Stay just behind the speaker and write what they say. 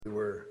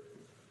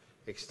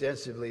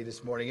extensively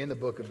this morning in the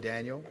book of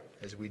Daniel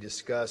as we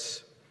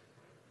discuss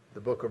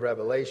the book of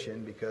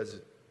Revelation,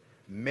 because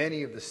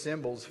many of the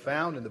symbols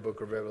found in the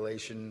book of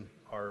Revelation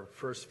are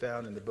first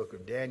found in the book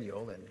of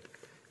Daniel, and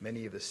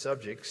many of the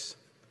subjects.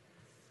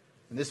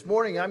 And this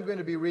morning I'm going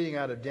to be reading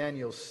out of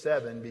Daniel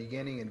 7,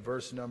 beginning in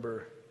verse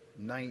number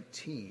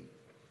 19.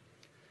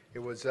 It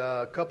was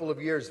a couple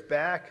of years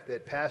back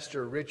that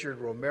Pastor Richard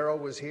Romero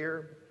was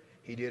here.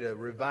 He did a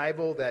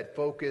revival that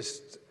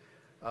focused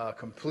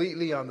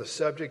completely on the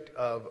subject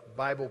of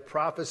Bible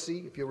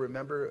prophecy. If you'll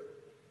remember,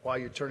 while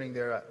you're turning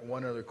there,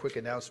 one other quick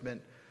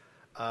announcement.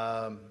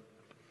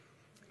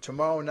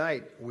 Tomorrow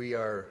night we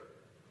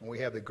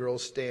have the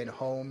girls staying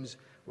homes.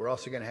 We're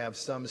also going to have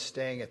some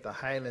staying at the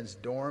Highlands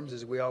dorms,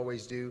 as we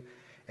always do.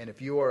 And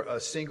if you are a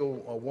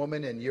single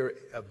woman and you're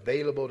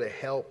available to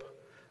help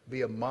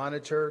be a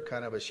monitor,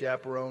 kind of a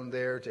chaperone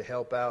there to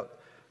help out,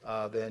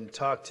 then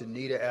talk to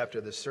Nita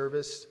after the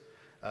service.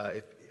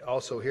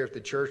 Also here at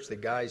the church, the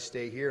guys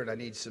stay here, and I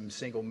need some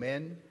single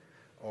men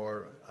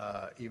or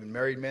even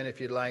married men, if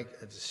you'd like,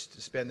 to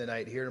spend the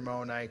night here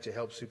tomorrow night to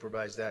help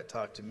supervise that.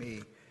 Talk to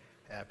me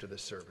after the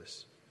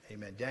service.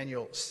 Amen.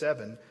 Daniel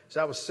 7. As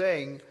I was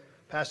saying,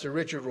 Pastor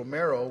Richard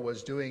Romero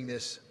was doing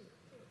this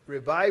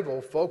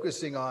revival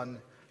focusing on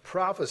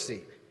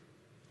prophecy.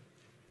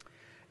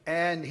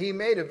 And he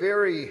made a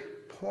very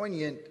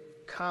poignant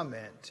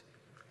comment.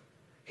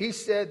 He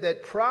said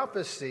that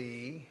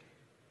prophecy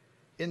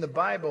in the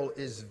Bible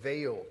is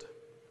veiled.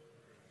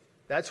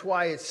 That's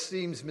why it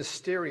seems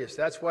mysterious.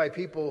 That's why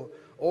people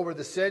over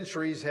the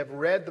centuries have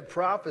read the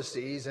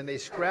prophecies and they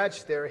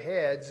scratch their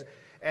heads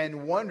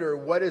and wonder,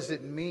 what does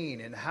it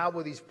mean and how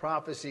will these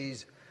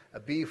prophecies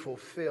be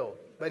fulfilled?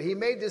 But he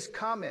made this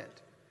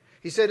comment.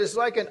 He said it's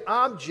like an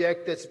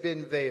object that's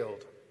been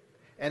veiled,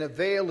 and a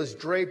veil is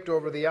draped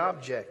over the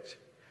object.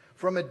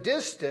 From a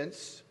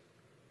distance,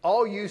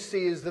 all you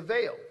see is the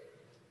veil.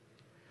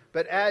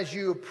 But as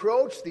you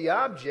approach the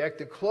object,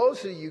 the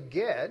closer you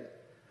get,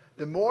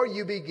 the more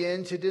you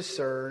begin to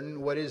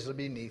discern what is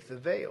beneath the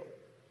veil.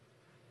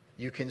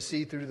 You can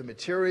see through the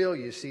material,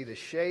 you see the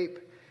shape,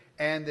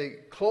 and the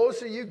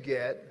closer you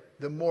get,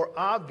 the more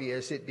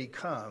obvious it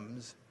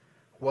becomes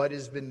what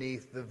is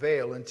beneath the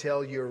veil,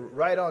 until you're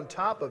right on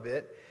top of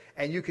it,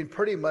 and you can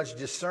pretty much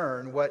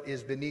discern what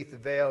is beneath the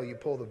veil. You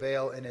pull the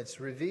veil and it's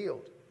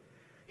revealed.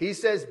 He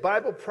says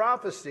Bible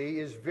prophecy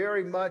is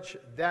very much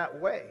that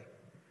way.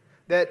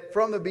 That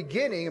from the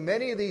beginning,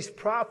 many of these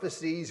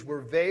prophecies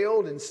were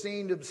veiled and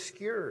seemed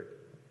obscured.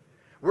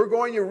 We're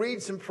going to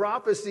read some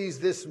prophecies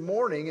this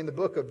morning in the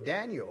book of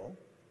Daniel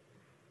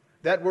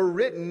that were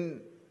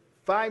written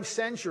 5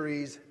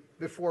 centuries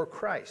before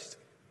Christ.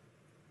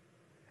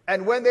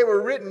 And when they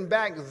were written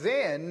back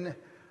then,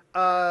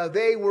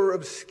 they were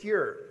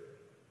obscure.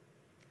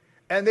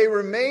 And they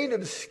remained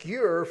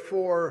obscure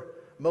for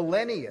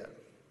millennia.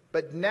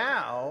 But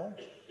now,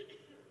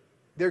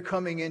 they're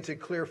coming into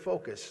clear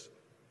focus.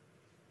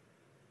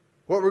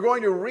 What we're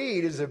going to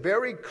read is a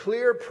very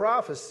clear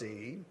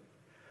prophecy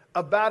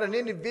about an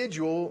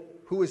individual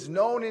who is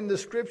known in the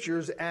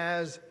scriptures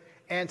as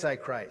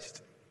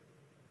Antichrist.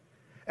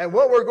 And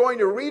what we're going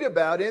to read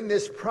about in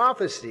this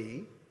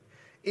prophecy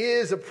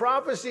is a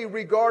prophecy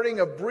regarding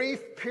a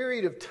brief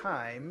period of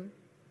time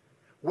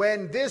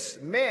when this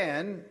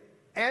man,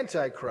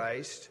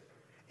 Antichrist,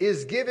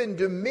 is given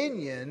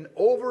dominion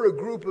over a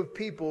group of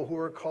people who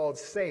are called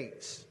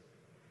saints.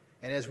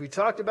 And as we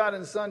talked about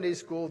in Sunday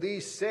school,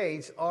 these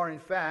saints are in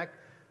fact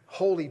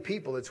holy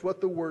people. It's what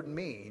the word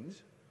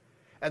means.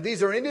 And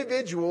these are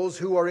individuals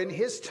who are in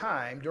his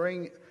time,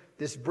 during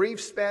this brief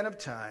span of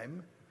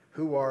time,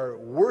 who are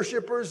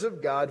worshipers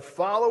of God,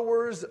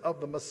 followers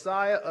of the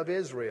Messiah of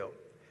Israel.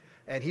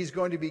 And he's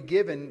going to be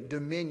given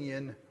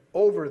dominion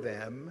over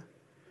them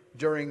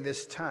during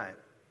this time.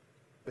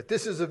 But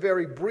this is a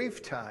very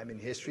brief time in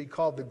history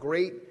called the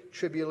Great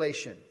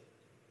Tribulation.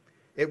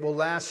 It will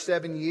last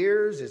 7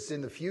 years. It's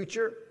in the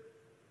future.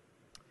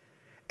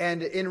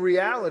 And in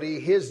reality,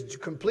 his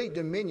complete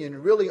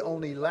dominion really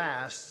only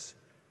lasts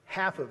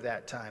half of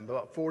that time,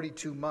 about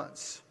 42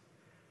 months.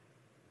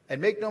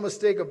 And make no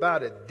mistake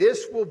about it,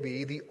 this will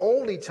be the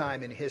only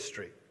time in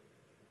history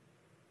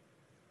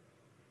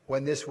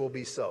when this will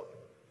be so.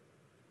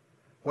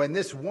 When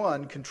this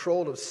one,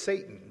 controlled of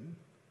Satan,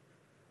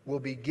 will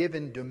be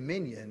given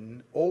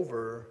dominion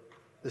over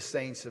the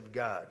saints of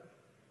God.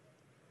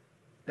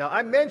 Now,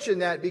 I mention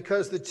that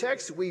because the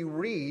text we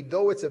read,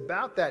 though it's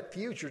about that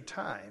future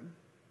time,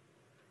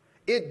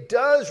 it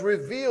does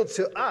reveal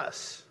to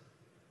us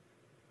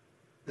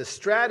the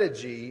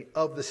strategy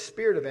of the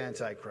spirit of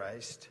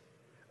Antichrist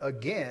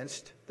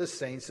against the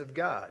saints of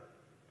God,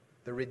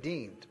 the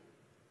redeemed.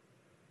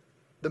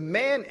 The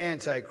man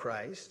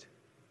Antichrist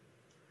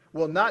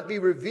will not be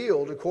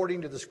revealed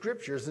according to the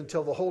scriptures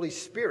until the Holy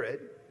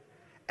Spirit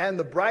and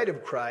the bride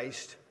of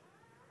Christ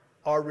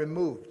are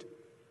removed.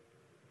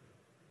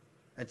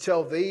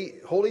 Until the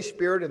Holy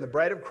Spirit and the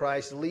bride of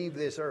Christ leave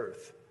this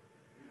earth.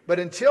 But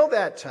until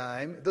that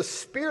time, the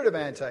spirit of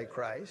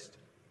Antichrist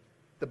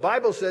the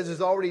Bible says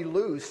is already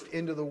loosed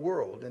into the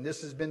world, and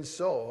this has been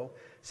so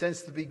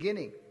since the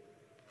beginning.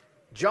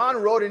 John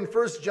wrote in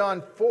 1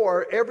 John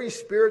 4, every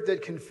spirit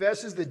that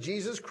confesses that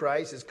Jesus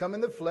Christ has come in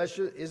the flesh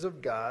is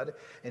of God,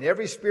 and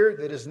every spirit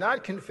that does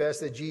not confess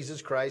that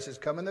Jesus Christ has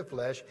come in the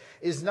flesh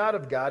is not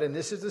of God, and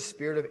this is the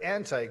spirit of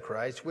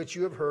Antichrist, which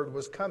you have heard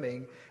was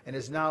coming and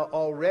is now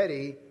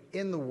already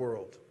in the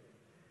world.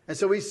 And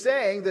so he's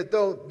saying that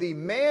though the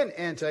man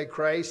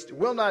Antichrist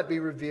will not be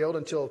revealed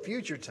until a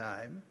future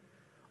time,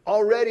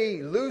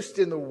 already loosed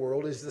in the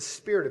world is the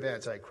spirit of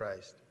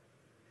Antichrist.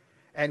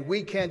 And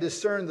we can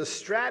discern the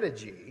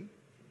strategy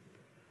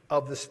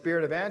of the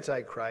spirit of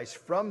Antichrist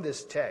from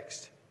this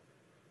text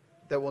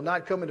that will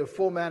not come into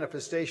full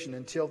manifestation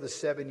until the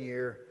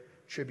 7-year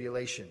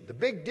tribulation. The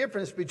big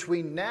difference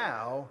between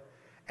now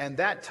and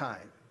that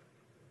time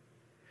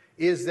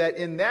is that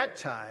in that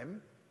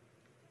time,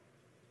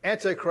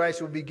 Antichrist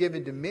will be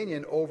given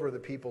dominion over the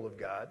people of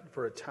God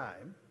for a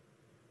time.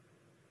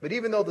 But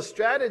even though the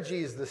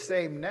strategy is the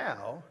same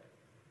now,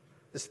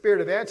 the spirit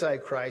of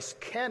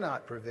Antichrist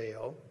cannot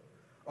prevail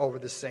over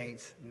the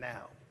saints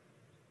now.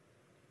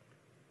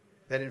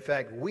 That in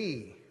fact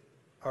we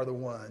are the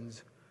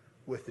ones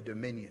with the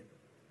dominion.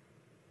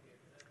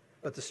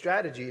 But the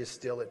strategy is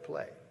still at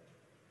play.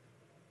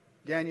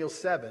 Daniel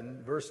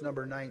 7, verse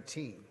number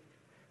 19.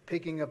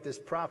 Picking up this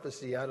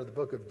prophecy out of the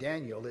book of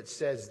Daniel, it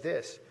says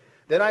this: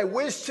 Then I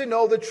wished to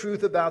know the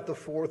truth about the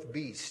fourth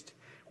beast,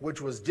 which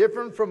was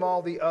different from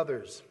all the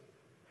others,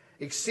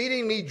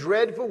 exceedingly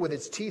dreadful, with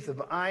its teeth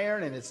of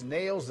iron and its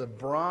nails of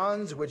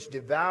bronze, which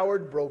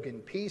devoured, broke in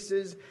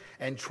pieces,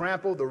 and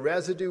trampled the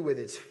residue with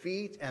its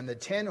feet, and the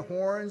 10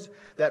 horns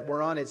that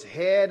were on its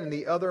head, and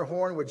the other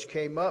horn which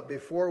came up,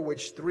 before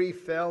which 3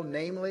 fell,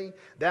 namely,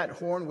 that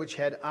horn which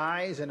had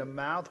eyes and a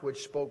mouth,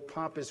 which spoke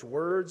pompous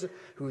words,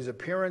 whose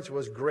appearance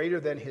was greater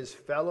than his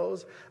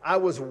fellows. I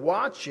was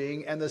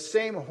watching, and the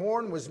same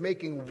horn was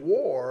making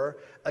war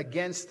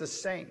against the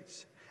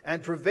saints,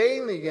 and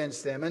prevailing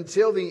against them,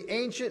 until the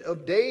Ancient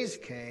of Days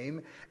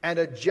came, and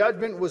a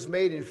judgment was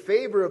made in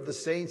favor of the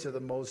saints of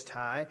the Most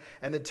High,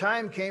 and the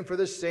time came for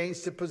the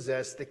saints to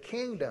possess the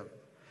kingdom.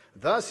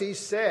 Thus he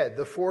said,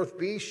 the fourth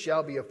beast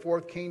shall be a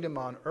fourth kingdom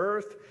on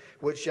earth,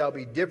 which shall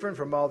be different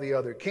from all the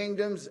other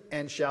kingdoms,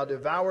 and shall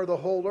devour the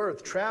whole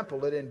earth,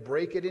 trample it, and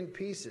break it in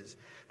pieces.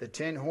 The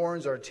 10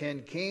 horns are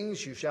 10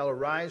 kings who shall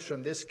arise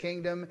from this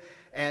kingdom,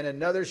 and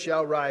another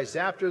shall rise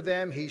after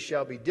them. He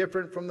shall be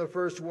different from the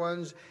first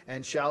ones,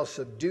 and shall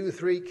subdue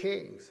 3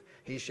 kings.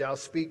 He shall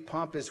speak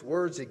pompous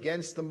words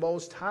against the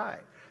Most High,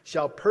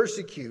 shall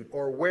persecute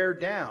or wear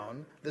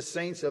down the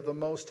saints of the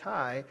Most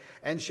High,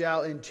 and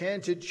shall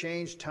intend to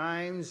change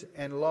times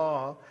and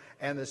law,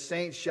 and the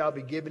saints shall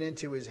be given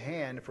into his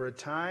hand for a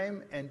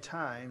time and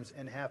times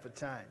and half a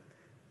time,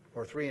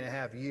 or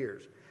 3.5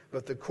 years.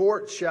 But the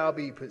court shall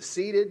be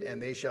seated,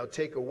 and they shall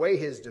take away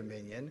his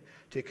dominion,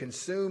 to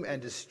consume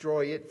and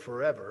destroy it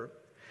forever.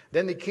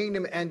 Then the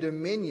kingdom and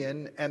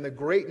dominion and the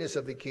greatness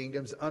of the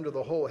kingdoms under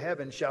the whole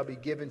heaven shall be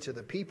given to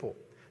the people,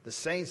 the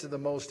saints of the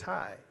Most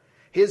High.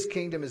 His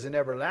kingdom is an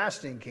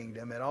everlasting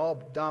kingdom, and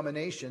all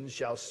dominations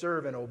shall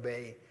serve and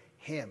obey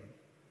him.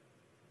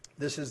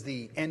 This is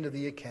the end of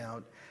the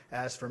account.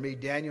 As for me,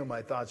 Daniel,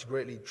 my thoughts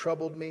greatly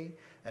troubled me,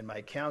 and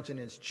my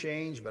countenance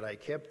changed, but I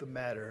kept the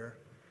matter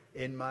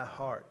in my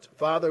heart.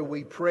 Father,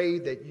 we pray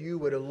that you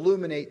would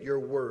illuminate your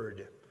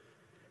word,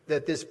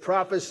 that this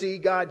prophecy,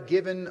 God,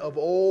 given of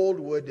old,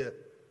 would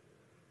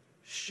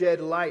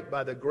shed light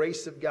by the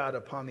grace of God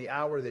upon the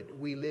hour that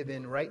we live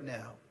in right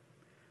now,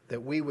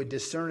 that we would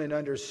discern and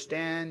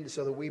understand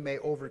so that we may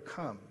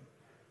overcome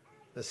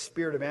the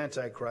spirit of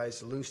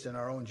Antichrist loosed in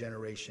our own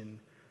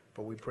generation.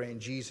 For we pray in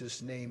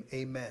Jesus' name,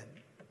 amen.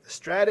 The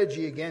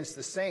strategy against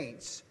the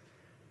saints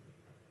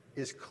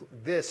is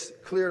this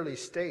clearly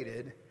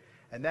stated,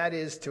 and that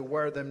is to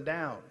wear them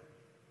down.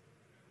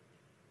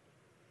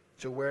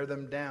 To wear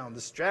them down. The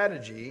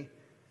strategy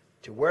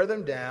to wear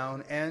them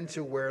down and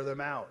to wear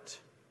them out.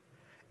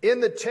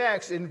 In the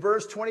text, in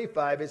verse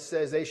 25, it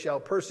says, they shall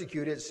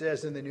persecute. It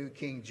says in the New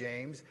King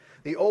James.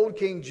 The Old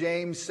King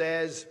James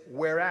says,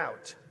 wear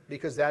out,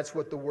 because that's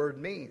what the word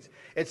means.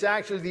 It's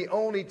actually the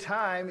only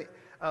time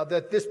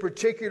that this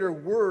particular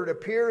word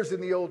appears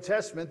in the Old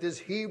Testament, this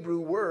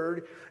Hebrew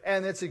word,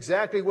 and it's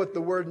exactly what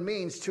the word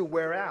means, to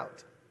wear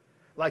out.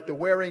 Like the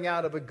wearing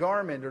out of a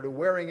garment, or the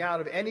wearing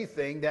out of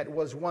anything that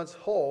was once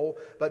whole,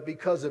 but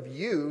because of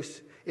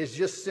use is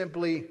just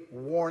simply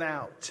worn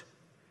out.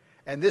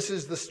 And this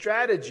is the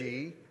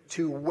strategy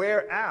to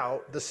wear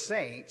out the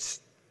saints,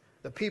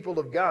 the people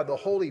of God, the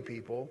holy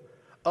people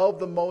of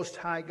the Most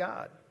High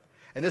God.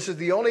 And this is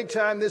the only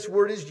time this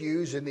word is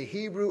used in the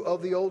Hebrew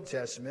of the Old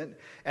Testament,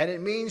 and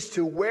it means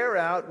to wear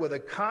out with a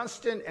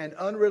constant and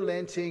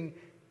unrelenting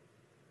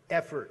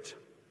effort.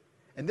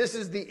 And this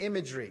is the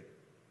imagery.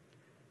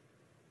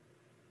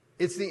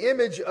 It's the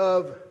image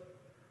of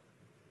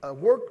a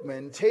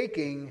workman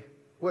taking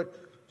what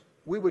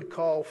we would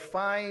call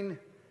fine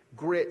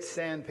grit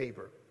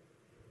sandpaper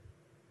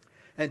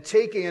and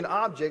taking an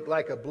object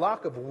like a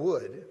block of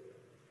wood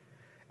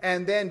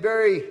And then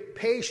very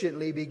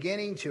patiently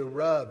beginning to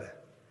rub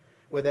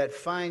with that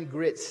fine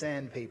grit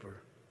sandpaper.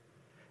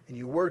 And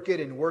you work it,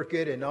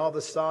 and all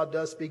the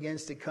sawdust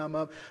begins to come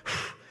up.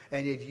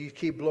 And you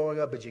keep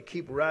blowing up, but you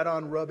keep right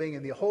on rubbing.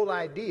 And the whole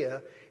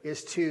idea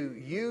is to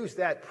use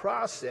that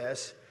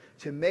process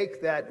to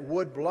make that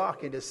wood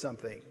block into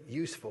something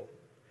useful.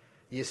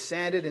 You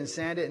sand it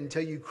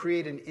until you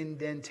create an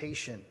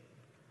indentation.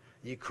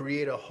 You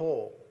create a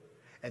hole.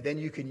 And then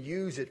you can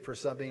use it for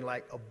something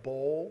like a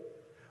bowl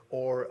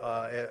or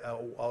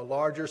a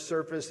larger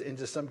surface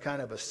into some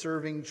kind of a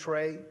serving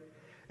tray.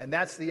 And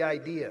that's the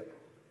idea.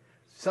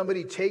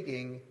 Somebody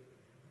taking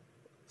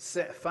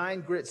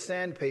fine grit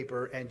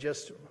sandpaper and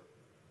just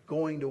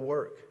going to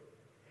work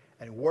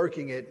and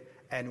working it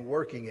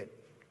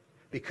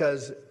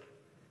because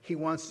he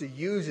wants to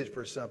use it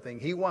for something.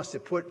 He wants to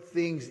put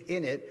things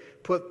in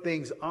it, put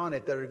things on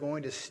it that are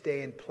going to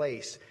stay in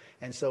place.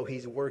 And so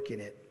he's working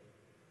it.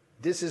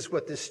 This is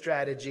what this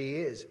strategy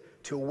is,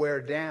 to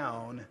wear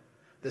down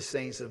the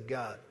saints of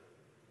God.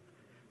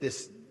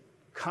 This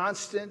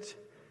constant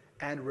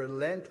and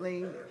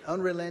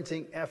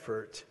unrelenting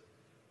effort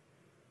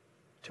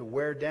to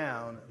wear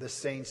down the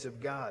saints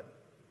of God.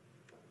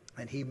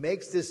 And he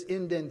makes this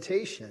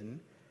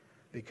indentation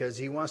because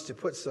he wants to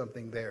put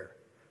something there.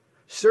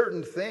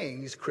 Certain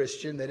things,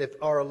 Christian, that if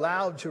are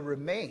allowed to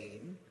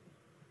remain,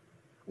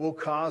 will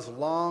cause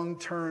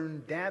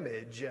long-term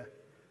damage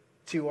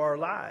to our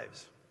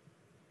lives.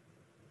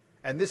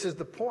 And this is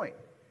the point.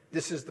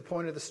 This is the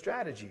point of the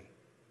strategy.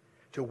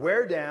 To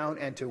wear down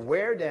and to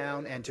wear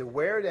down and to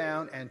wear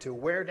down and to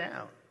wear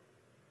down.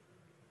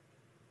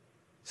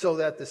 So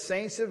that the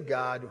saints of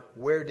God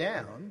wear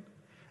down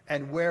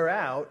and wear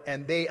out,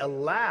 and they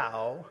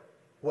allow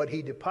what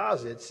he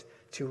deposits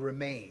to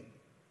remain.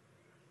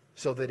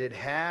 So that it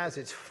has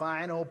its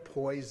final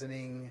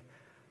poisoning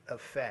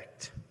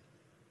effect.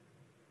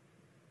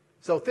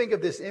 So think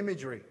of this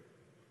imagery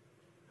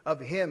of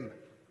him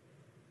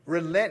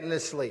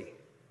relentlessly,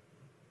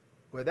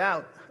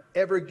 without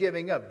ever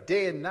giving up,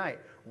 day and night,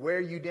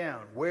 wear you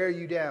down, wear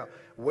you down,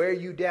 wear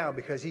you down,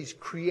 because he's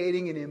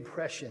creating an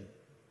impression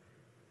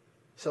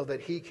so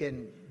that he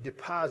can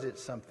deposit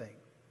something,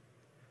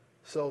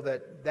 so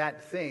that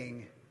that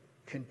thing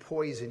can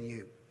poison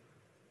you.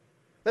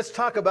 Let's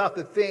talk about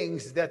the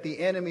things that the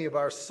enemy of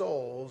our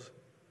souls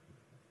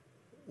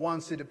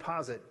wants to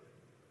deposit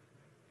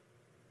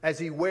as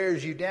he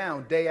wears you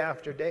down day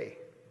after day.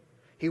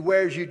 He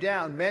wears you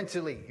down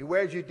mentally. He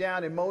wears you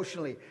down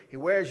emotionally. He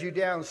wears you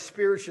down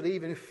spiritually,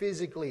 even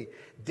physically,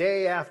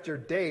 day after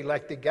day,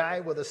 like the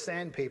guy with a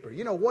sandpaper.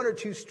 You know, 1 or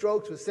 2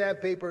 strokes with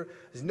sandpaper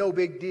is no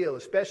big deal,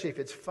 especially if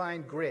it's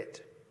fine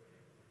grit.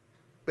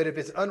 But if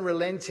it's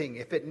unrelenting,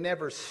 if it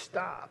never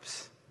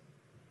stops,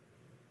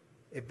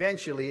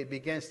 eventually it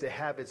begins to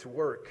have its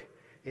work.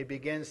 It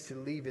begins to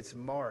leave its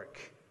mark.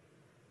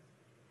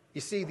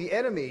 You see, the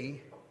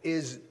enemy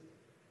is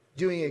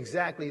doing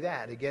exactly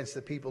that against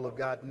the people of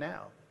God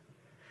now.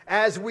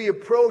 As we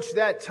approach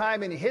that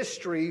time in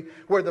history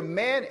where the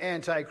man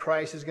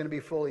Antichrist is going to be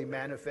fully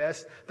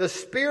manifest, the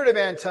spirit of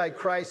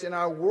Antichrist in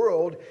our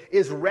world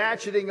is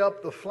ratcheting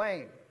up the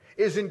flame,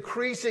 is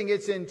increasing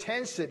its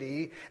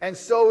intensity, and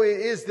so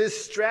is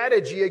this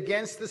strategy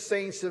against the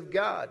saints of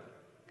God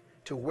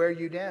to wear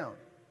you down.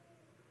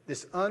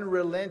 This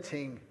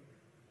unrelenting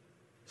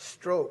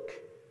stroke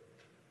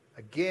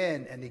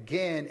again and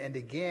again and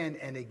again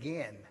and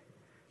again,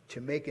 to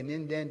make an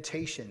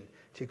indentation,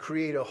 to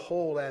create a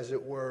hole, as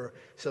it were,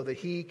 so that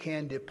he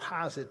can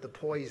deposit the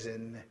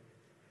poison,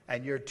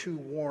 and you're too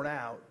worn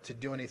out to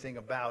do anything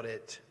about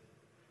it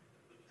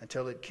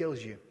until it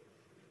kills you.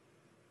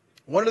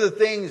 One of the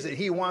things that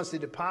he wants to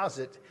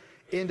deposit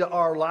into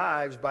our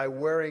lives by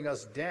wearing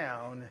us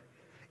down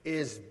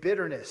is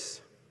bitterness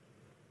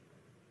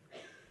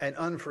and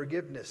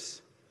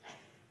unforgiveness.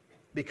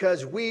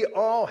 Because we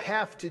all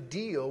have to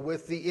deal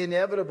with the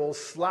inevitable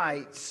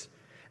slights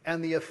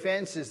and the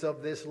offenses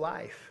of this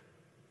life.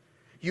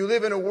 You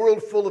live in a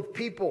world full of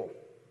people,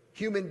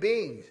 human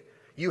beings.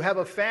 You have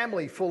a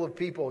family full of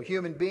people,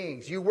 human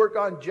beings. You work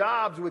on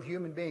jobs with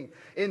human beings.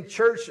 In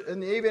church,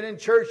 and even in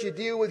church, you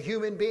deal with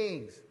human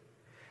beings.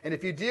 And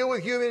if you deal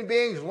with human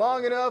beings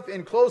long enough,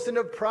 in close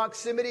enough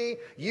proximity,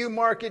 you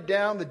mark it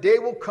down. The day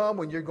will come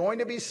when you're going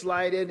to be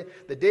slighted.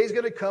 The day's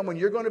going to come when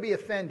you're going to be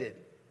offended.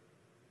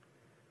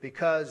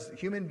 Because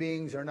human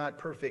beings are not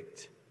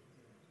perfect.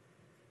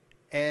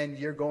 And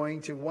you're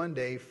going to one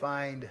day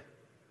find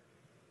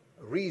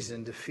a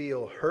reason to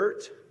feel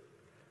hurt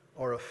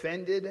or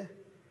offended.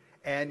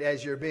 And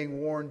as you're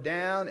being worn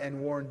down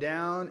and worn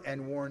down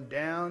and worn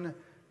down,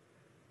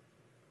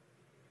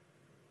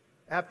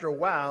 after a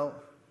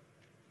while,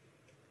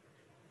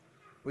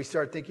 we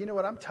start thinking, you know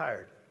what, I'm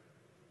tired.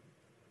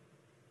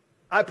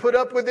 I put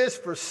up with this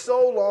for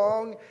so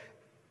long,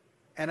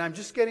 and I'm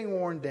just getting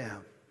worn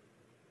down.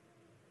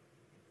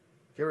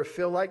 You ever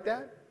feel like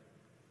that?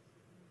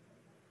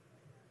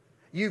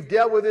 You've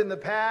dealt with it in the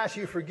past.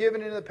 You've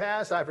forgiven it in the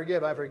past. I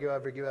forgive. I'm sorry. I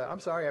forgive. I'm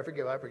sorry. I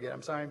forgive.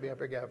 I'm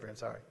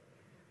sorry.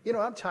 You know,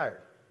 I'm tired.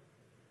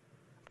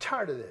 I'm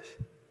tired of this.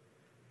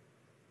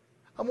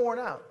 I'm worn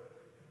out.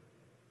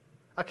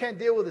 I can't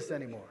deal with this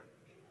anymore.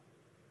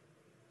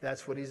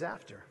 That's what he's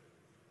after.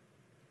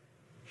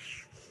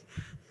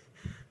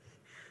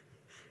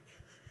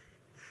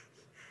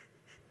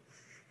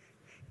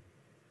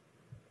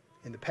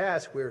 In the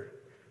past,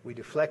 we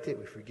deflect it,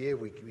 we forgive,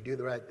 we do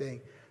the right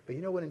thing. But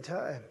you know what? In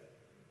time,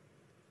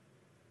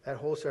 that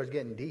hole starts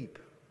getting deep.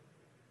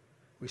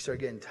 We start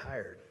getting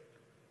tired.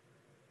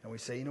 And we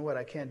say, you know what?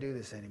 I can't do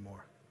this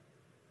anymore.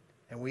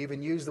 And we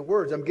even use the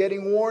words, I'm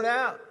getting worn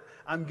out.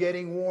 I'm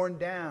getting worn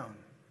down.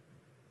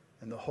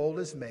 And the hole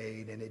is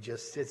made, and it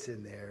just sits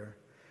in there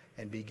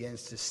and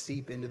begins to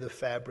seep into the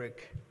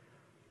fabric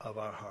of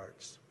our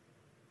hearts.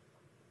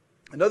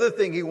 Another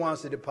thing he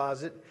wants to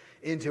deposit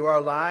into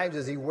our lives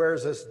as he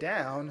wears us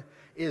down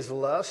is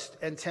lust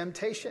and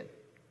temptation.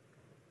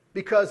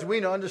 Because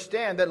we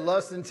understand that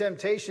lust and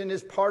temptation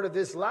is part of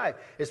this life.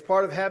 It's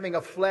part of having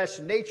a flesh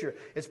nature.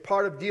 It's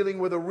part of dealing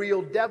with a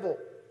real devil.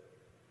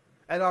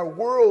 And our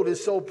world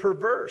is so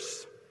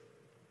perverse.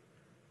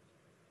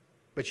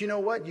 But you know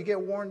what? You get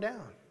worn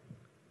down.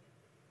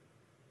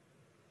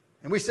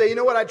 And we say, you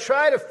know what? I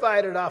try to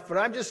fight it off, but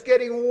I'm just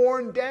getting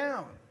worn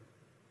down.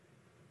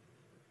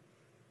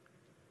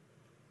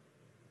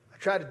 I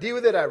try to deal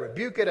with it. I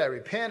rebuke it. I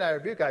repent. I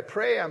rebuke. I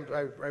pray. I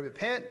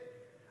repent.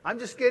 I'm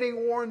just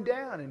getting worn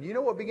down. And you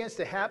know what begins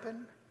to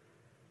happen?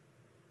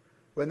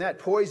 When that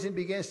poison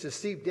begins to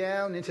seep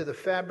down into the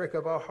fabric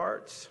of our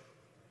hearts,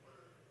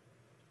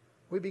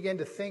 we begin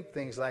to think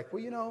things like,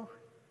 well, you know,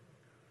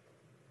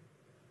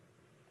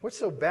 what's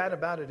so bad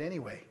about it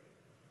anyway?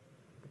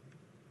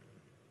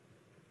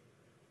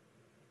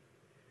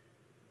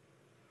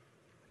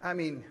 I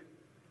mean,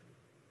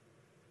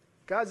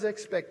 God's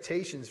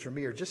expectations for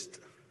me are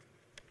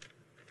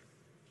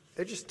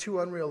they're just too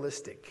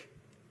unrealistic.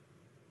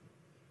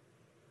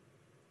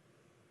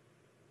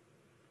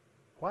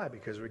 Why?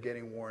 Because we're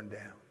getting worn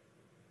down.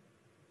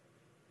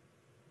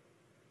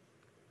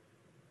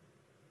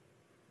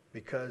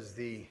 Because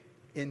the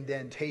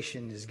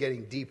indentation is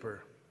getting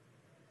deeper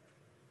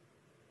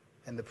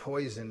and the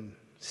poison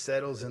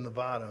settles in the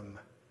bottom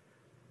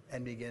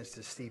and begins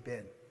to seep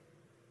in.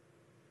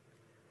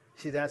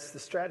 See, that's the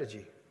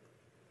strategy.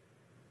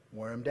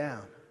 Wear him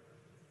down.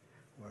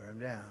 Wear him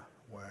down.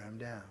 Wear him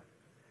down.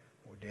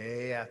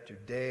 Day after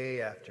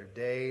day after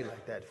day,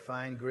 like that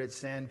fine grit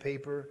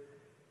sandpaper.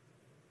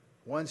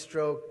 One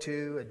stroke,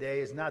 two a day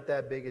is not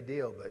that big a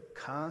deal, but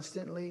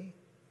constantly,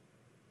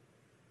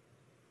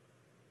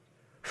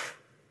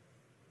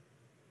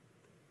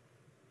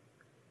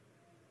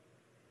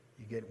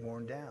 you get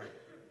worn down.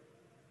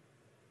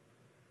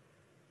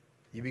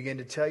 You begin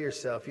to tell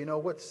yourself, you know,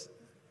 what's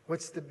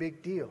the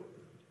big deal?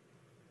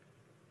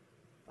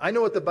 I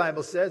know what the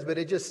Bible says, but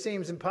it just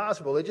seems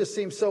impossible. It just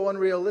seems so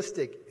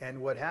unrealistic. And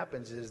what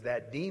happens is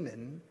that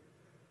demon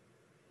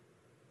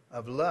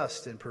of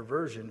lust and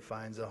perversion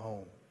finds a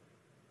home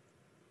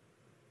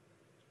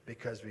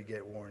because we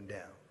get worn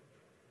down.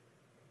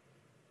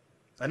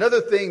 Another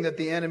thing that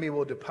the enemy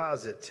will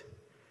deposit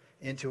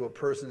into a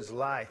person's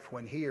life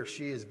when he or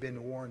she has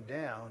been worn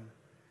down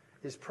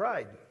is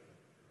pride.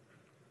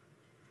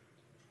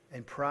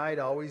 And pride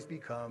always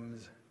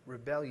becomes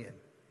rebellion.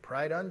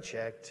 Pride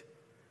unchecked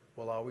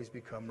will always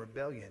become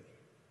rebellion.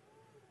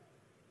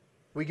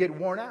 We get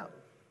worn out.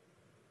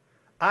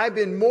 I've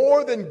been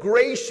more than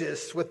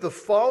gracious with the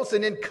faults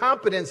and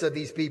incompetence of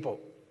these people.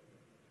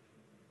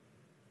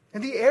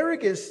 And the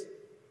arrogance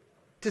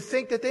to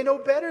think that they know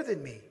better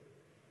than me.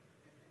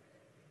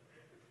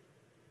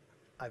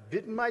 I've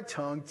bitten my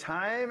tongue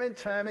time and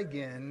time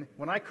again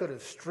when I could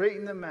have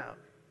straightened them out.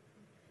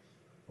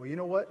 Well, you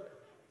know what?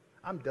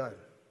 I'm done.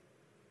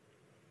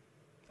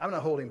 I'm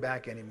not holding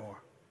back anymore.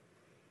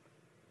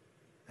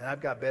 And I've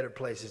got better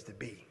places to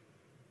be.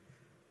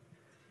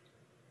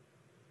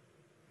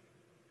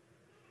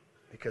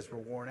 Because we're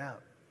worn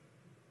out.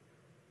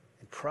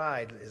 And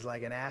pride is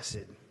like an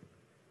acid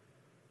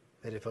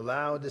that if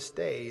allowed to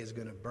stay is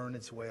going to burn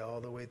its way all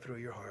the way through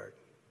your heart.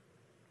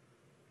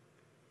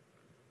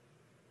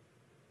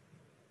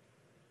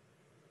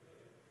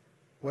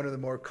 One of the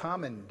more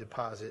common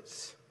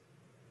deposits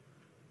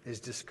is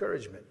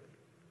discouragement.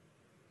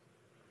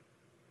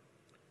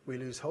 We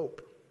lose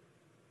hope.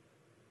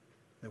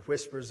 The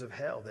whispers of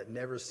hell that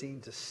never seem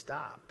to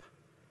stop.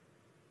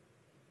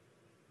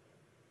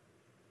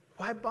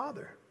 Why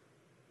bother?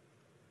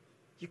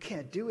 You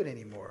can't do it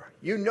anymore.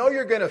 You know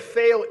you're going to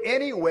fail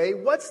anyway.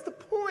 What's the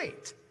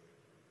point?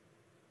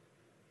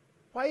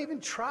 Why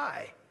even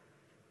try?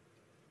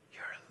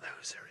 You're a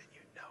loser and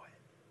you know it.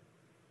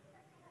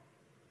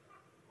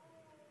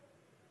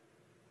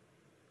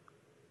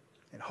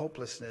 And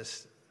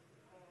hopelessness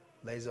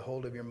lays a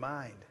hold of your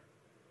mind.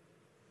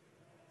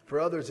 For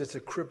others, it's a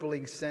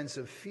crippling sense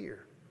of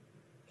fear.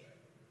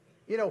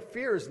 You know,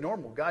 fear is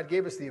normal. God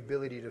gave us the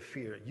ability to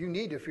fear. You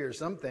need to fear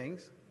some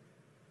things.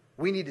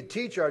 We need to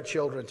teach our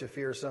children to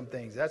fear some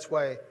things. That's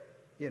why,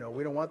 we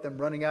don't want them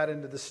running out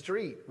into the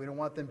street. We don't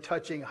want them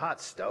touching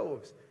hot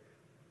stoves.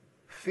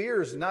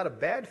 Fear is not a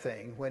bad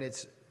thing when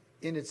it's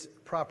in its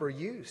proper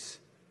use.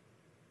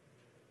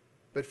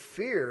 But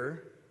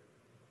fear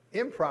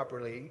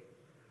improperly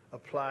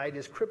applied,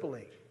 is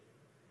crippling.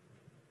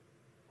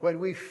 When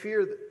we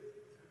fear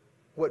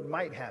what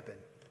might happen,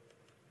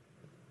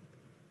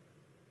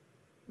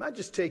 not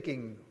just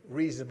taking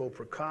reasonable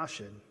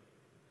precaution,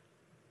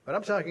 but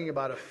I'm talking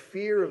about a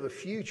fear of the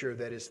future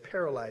that is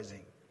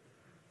paralyzing.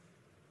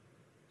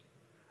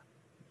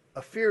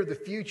 A fear of the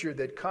future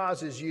that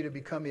causes you to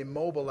become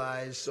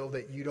immobilized so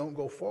that you don't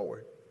go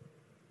forward.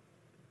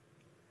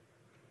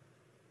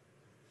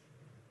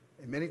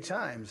 And many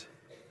times,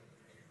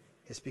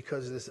 it's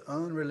because of this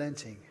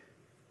unrelenting,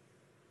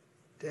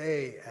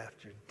 day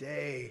after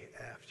day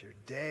after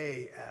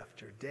day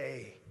after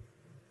day,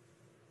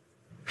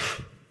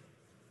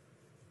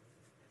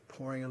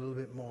 pouring a little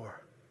bit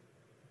more.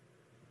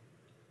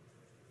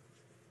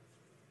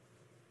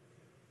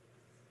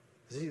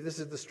 See, this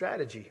is the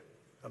strategy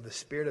of the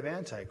spirit of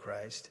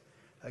Antichrist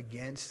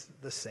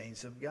against the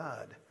saints of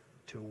God,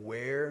 to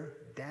wear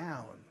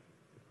down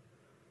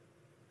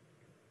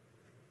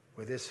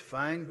with this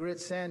fine grit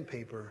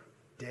sandpaper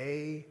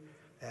day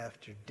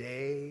after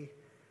day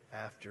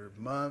after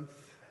month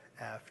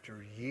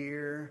after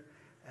year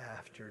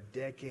after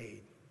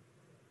decade.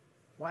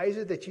 Why is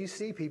it that you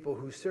see people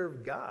who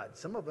serve God,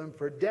 some of them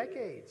for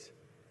decades,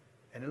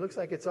 and it looks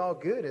like it's all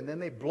good, and then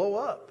they blow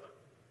up?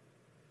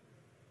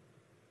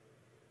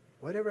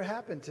 Whatever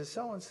happened to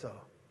so-and-so?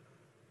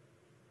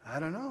 I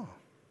don't know.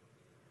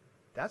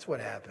 That's what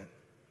happened.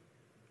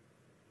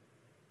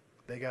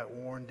 They got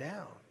worn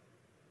down.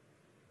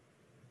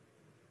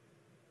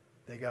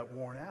 They got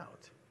worn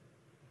out.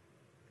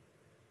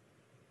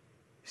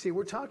 See,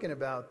 we're talking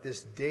about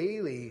this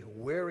daily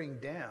wearing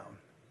down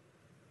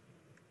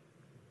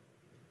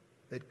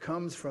that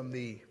comes from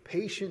the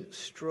patient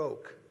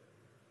stroke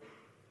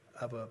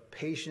of a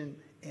patient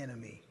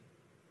enemy.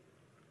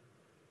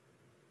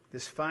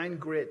 This fine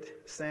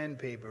grit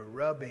sandpaper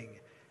rubbing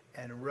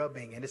and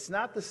rubbing. And it's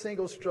not the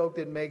single stroke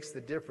that makes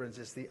the difference.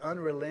 It's the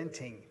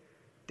unrelenting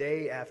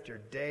day after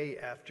day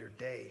after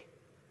day.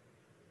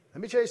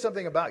 Let me tell you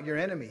something about your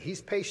enemy.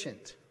 He's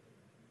patient.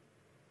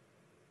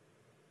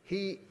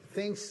 He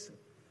thinks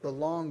the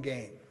long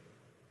game.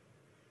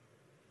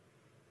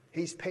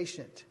 He's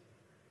patient.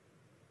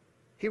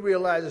 He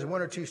realizes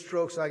one or two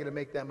strokes not going to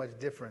make that much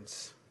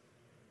difference.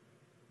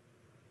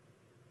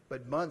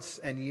 But months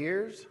and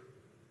years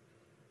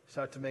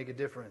start to make a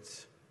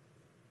difference.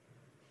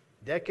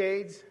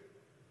 Decades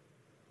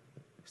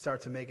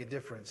start to make a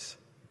difference.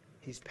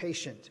 He's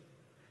patient.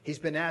 He's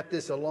been at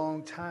this a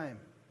long time.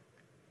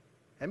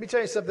 Let me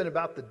tell you something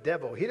about the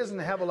devil. He doesn't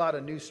have a lot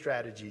of new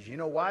strategies. You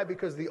know why?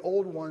 Because the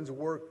old ones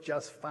work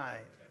just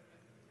fine.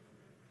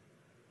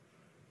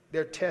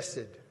 They're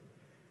tested.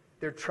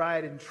 They're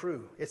tried and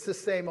true. It's the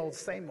same old,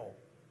 same old.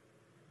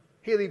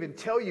 He'll even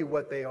tell you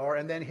what they are,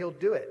 and then he'll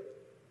do it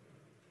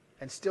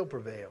and still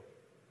prevail.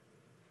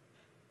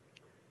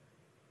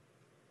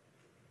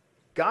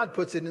 God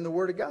puts it in the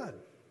Word of God.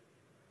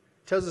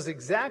 Tells us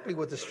exactly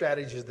what the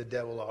strategies of the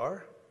devil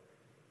are,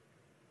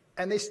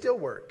 and they still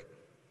work.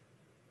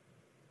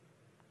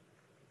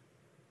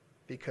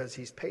 Because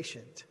he's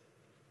patient.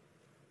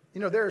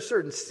 You know, there are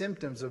certain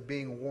symptoms of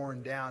being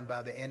worn down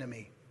by the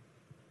enemy.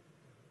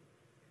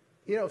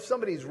 You know, if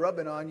somebody's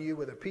rubbing on you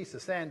with a piece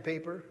of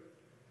sandpaper,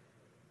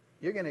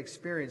 you're going to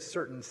experience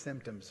certain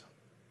symptoms.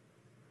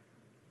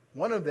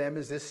 One of them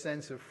is this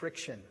sense of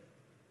friction.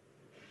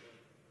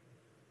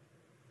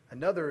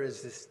 Another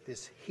is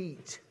this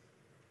heat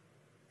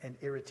and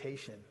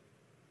irritation.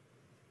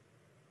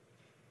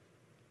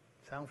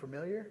 Sound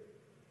familiar?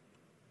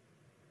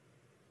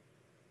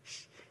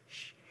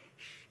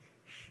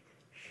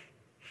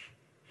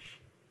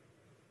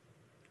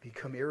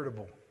 Become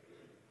irritable.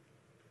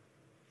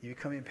 You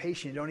become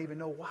impatient. You don't even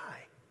know why.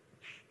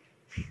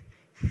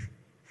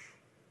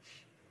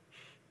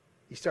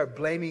 You start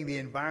blaming the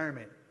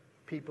environment,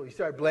 people. You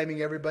start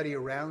blaming everybody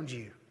around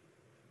you.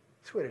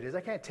 That's what it is.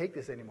 I can't take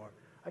this anymore.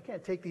 I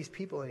can't take these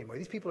people anymore.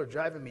 These people are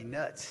driving me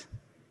nuts.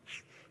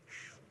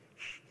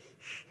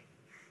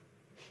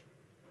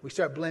 We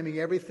start blaming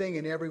everything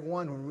and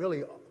everyone when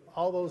really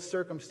all those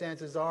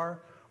circumstances are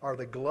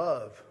the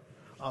glove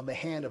on the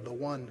hand of the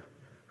one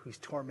who's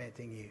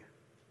tormenting you.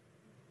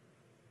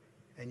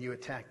 And you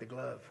attack the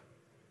glove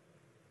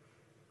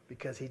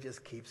because he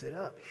just keeps it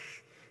up.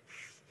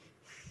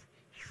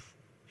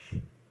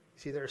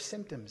 See, there are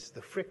symptoms,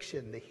 the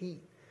friction, the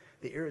heat,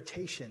 the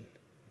irritation,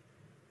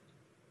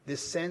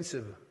 this sense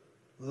of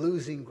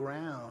losing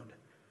ground,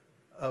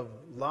 of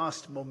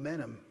lost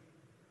momentum,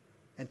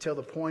 until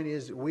the point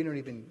is we don't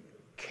even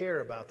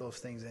care about those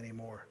things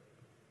anymore.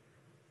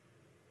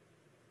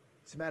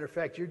 As a matter of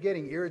fact, you're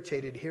getting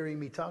irritated hearing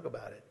me talk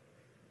about it.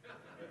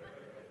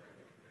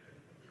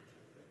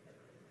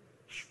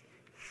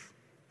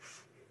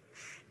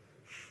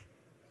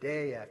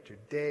 Day after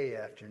day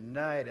after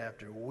night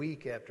after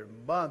week after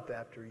month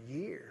after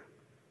year.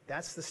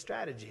 That's the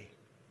strategy.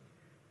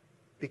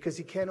 Because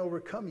he can't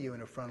overcome you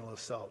in a frontal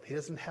assault. He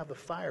doesn't have the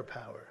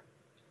firepower.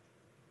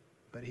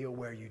 But he'll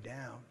wear you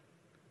down.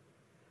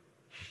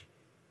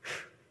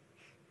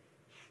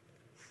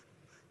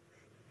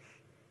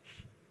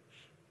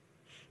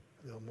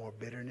 a little more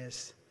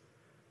bitterness,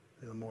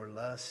 a little more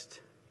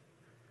lust,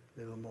 a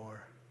little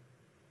more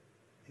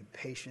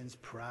impatience,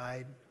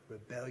 pride,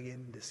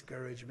 rebellion,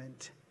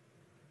 discouragement.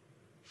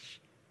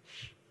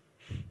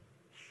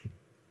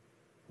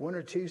 One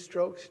or two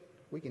strokes,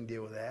 we can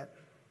deal with that.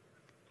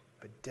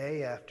 But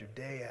day after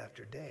day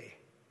after day.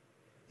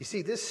 You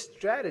see, this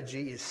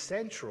strategy is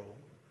central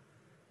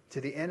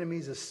to the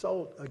enemy's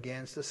assault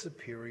against a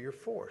superior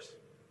force.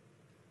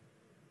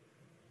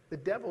 The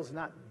devil's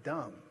not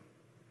dumb.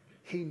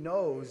 He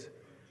knows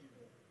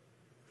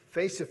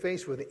face to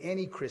face with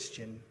any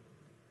Christian,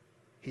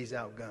 he's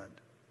outgunned.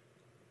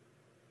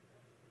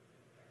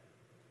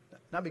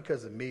 Not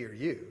because of me or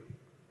you,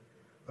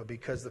 but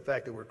because of the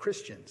fact that we're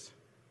Christians,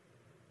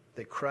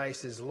 that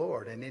Christ is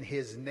Lord, and in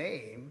his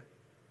name,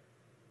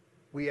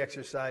 we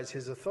exercise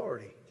his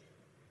authority.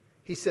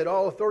 He said,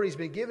 all authority has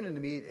been given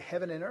unto me,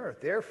 heaven and earth,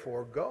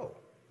 therefore go.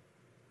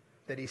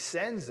 That he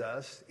sends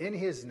us in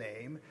his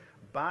name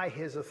by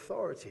his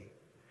authority.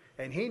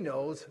 And he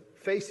knows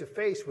face to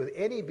face with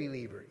any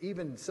believer,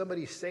 even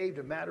somebody saved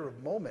a matter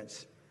of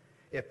moments,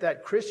 if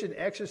that Christian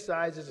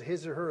exercises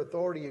his or her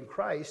authority in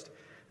Christ,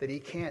 that he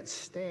can't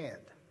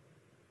stand.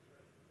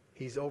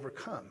 He's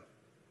overcome.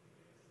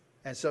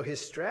 And so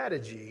his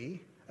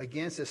strategy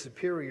against a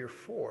superior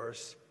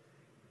force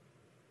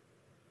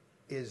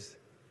is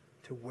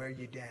to wear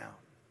you down.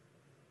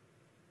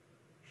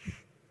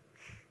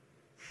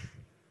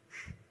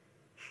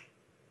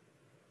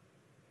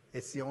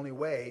 It's the only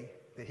way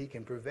that he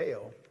can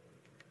prevail,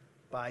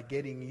 by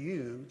getting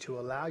you to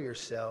allow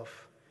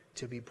yourself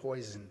to be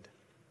poisoned.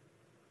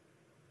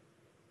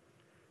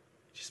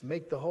 Just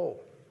make the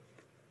hole.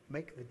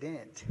 Make the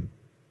dent.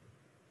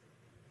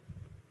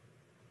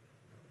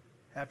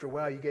 After a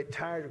while, you get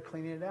tired of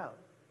cleaning it out.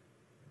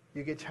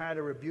 You get tired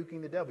of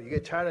rebuking the devil. You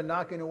get tired of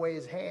knocking away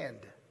his hand.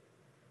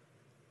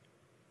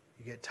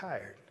 You get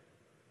tired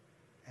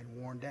and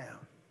worn down.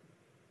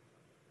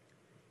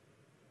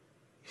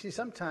 You see,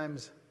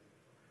 sometimes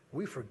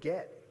we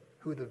forget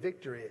who the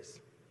victor is.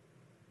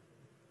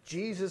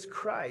 Jesus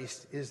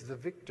Christ is the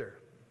victor.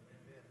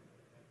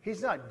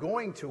 He's not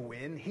going to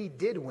win. He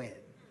did win.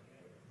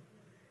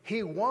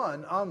 He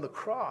won on the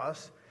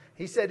cross.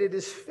 He said, it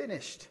is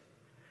finished.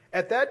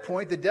 At that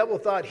point, the devil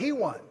thought he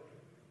won.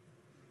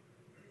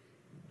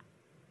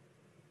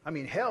 I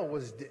mean, hell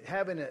was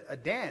having a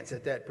dance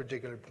at that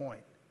particular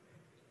point.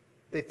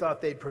 They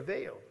thought they'd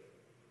prevailed,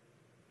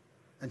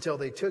 until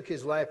they took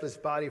his lifeless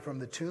body from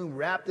the tomb,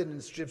 wrapped it in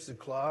strips of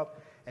cloth,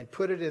 and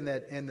put it in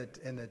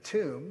the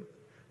tomb,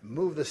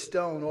 moved the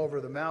stone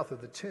over the mouth of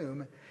the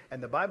tomb.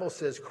 And the Bible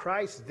says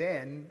Christ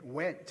then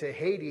went to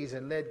Hades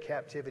and led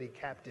captivity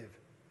captive.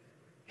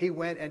 He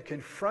went and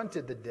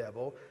confronted the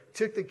devil,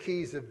 took the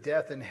keys of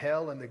death and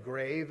hell and the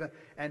grave,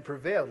 and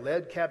prevailed,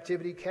 led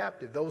captivity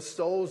captive. Those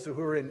souls who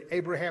were in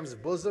Abraham's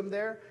bosom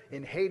there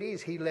in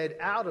Hades, he led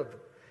out of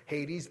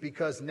Hades,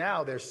 because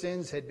now their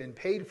sins had been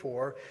paid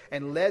for,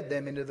 and led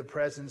them into the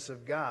presence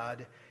of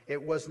God.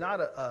 It was not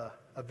a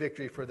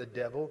victory for the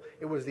devil.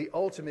 It was the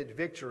ultimate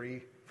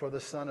victory for the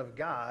Son of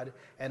God.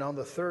 And on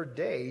the third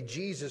day,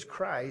 Jesus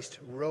Christ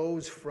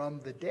rose from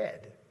the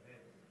dead.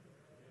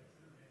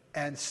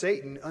 And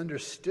Satan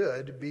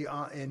understood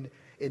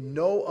in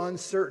no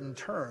uncertain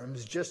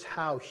terms just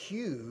how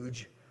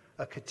huge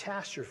a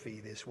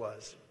catastrophe this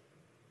was.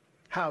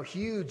 How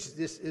huge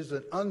this is,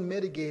 an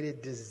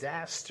unmitigated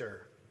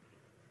disaster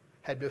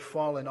had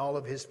befallen all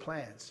of his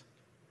plans.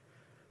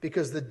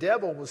 Because the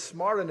devil was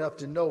smart enough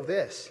to know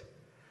this,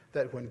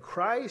 that when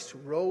Christ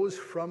rose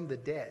from the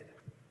dead,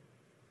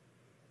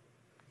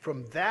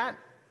 from that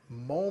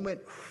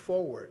moment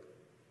forward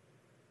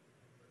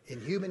in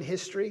human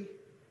history,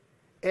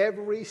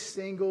 every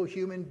single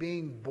human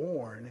being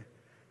born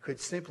could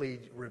simply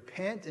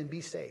repent and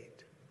be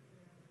saved.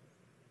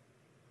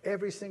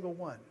 Every single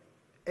one.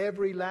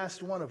 Every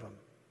last one of them.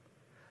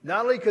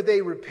 Not only could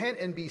they repent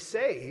and be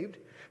saved,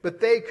 but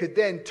they could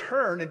then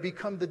turn and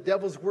become the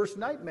devil's worst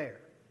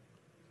nightmare.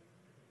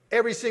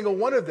 Every single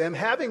one of them,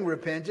 having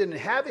repented and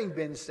having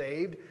been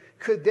saved,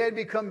 could then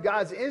become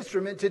God's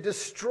instrument to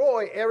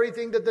destroy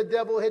everything that the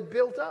devil had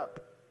built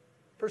up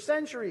for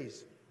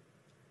centuries.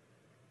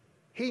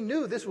 He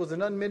knew this was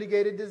an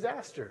unmitigated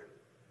disaster.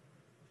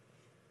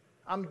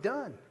 I'm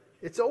done.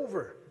 It's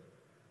over.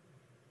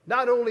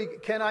 Not only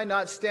can I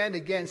not stand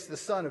against the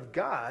Son of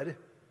God,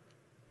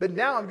 but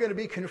now I'm going to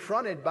be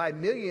confronted by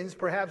millions,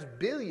 perhaps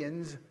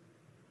billions,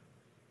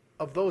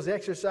 of those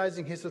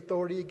exercising his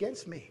authority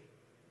against me.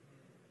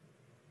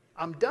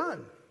 I'm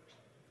done.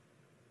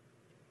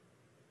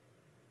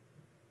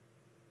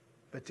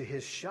 But to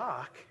his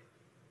shock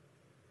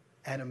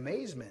and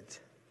amazement,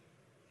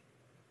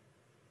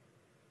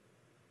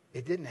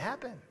 it didn't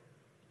happen.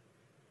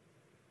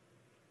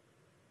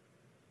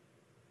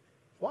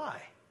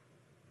 Why?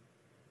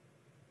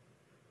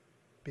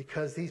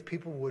 Because these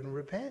people wouldn't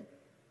repent.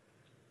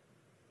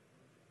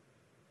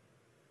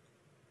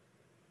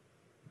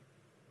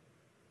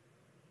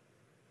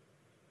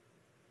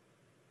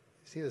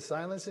 See the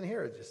silence in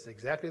here? It's just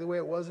exactly the way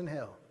it was in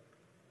hell.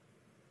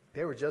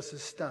 They were just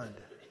as stunned.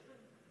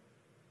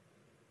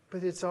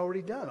 But it's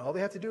already done. All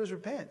they have to do is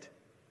repent.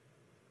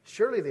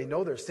 Surely they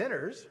know they're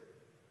sinners.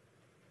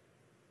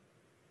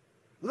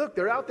 Look,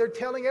 they're out there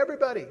telling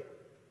everybody.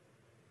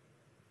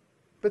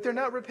 But they're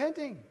not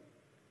repenting.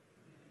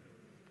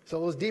 So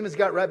those demons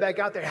got right back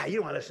out there. Hey, you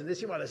don't want to listen to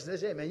this. You want to listen to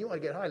this. Hey, man, you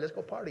want to get high. Let's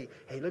go party.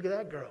 Hey, look at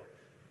that girl.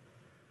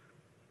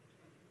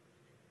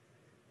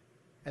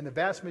 And the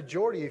vast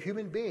majority of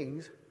human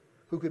beings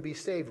who could be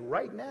saved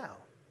right now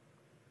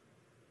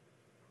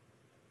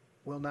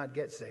will not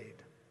get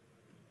saved.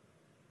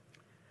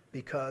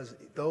 Because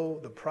though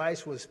the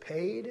price was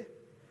paid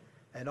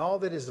and all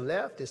that is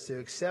left is to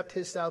accept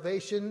his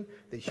salvation,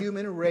 the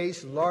human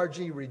race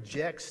largely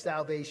rejects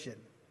salvation.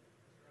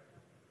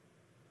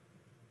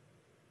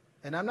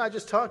 And I'm not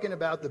just talking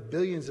about the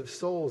billions of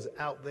souls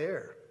out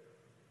there.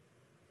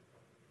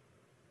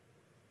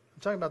 I'm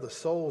talking about the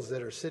souls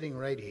that are sitting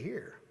right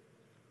here.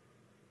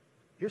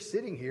 You're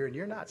sitting here and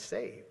you're not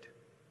saved.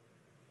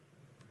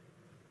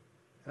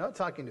 And I'm not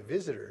talking to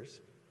visitors.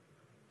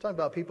 I'm talking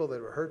about people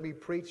that have heard me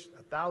preach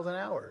 1,000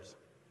 hours.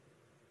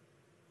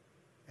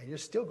 And you're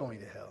still going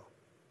to hell.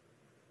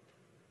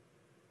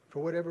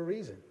 For whatever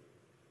reason.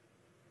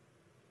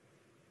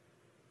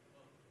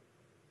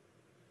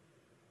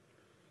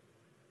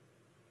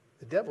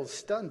 The devil's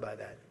stunned by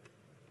that.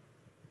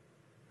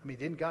 I mean,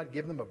 didn't God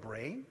give them a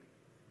brain?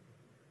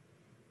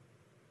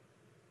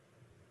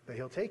 But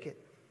he'll take it.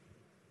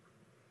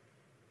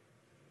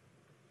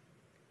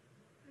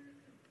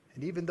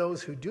 And even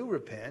those who do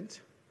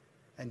repent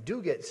and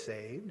do get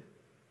saved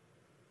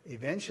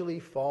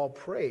eventually fall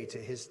prey to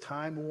his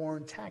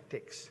time-worn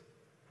tactics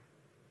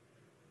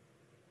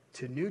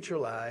to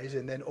neutralize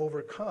and then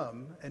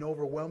overcome an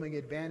overwhelming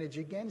advantage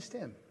against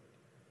him.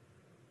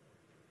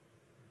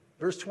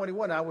 Verse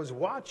 21, I was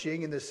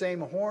watching, and the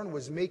same horn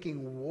was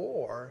making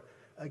war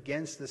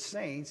against the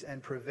saints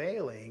and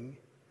prevailing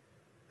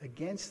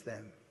against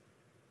them.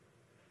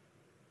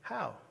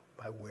 How?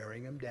 By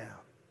wearing them down.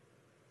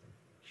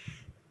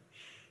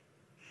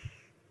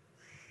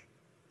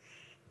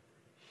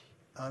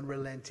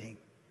 Unrelenting.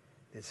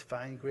 This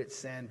fine grit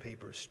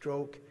sandpaper,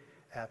 stroke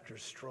after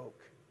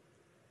stroke.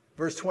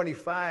 Verse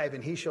 25,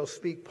 and he shall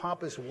speak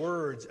pompous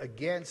words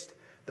against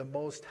the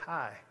Most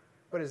High.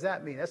 What does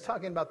that mean? That's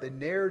talking about the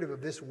narrative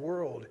of this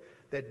world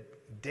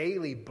that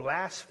daily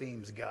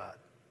blasphemes God.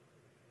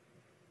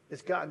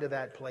 It's gotten to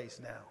that place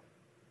now,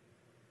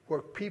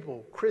 where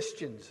people,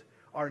 Christians,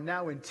 are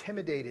now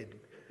intimidated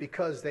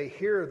because they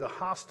hear the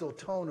hostile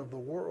tone of the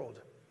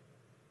world.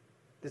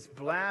 This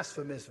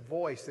blasphemous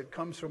voice that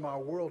comes from our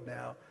world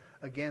now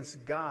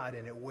against God,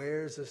 and it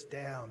wears us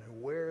down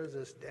and wears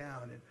us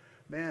down. And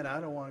man, I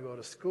don't want to go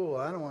to school.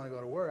 I don't want to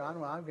go to work. I'm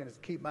going to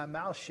keep my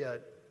mouth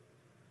shut.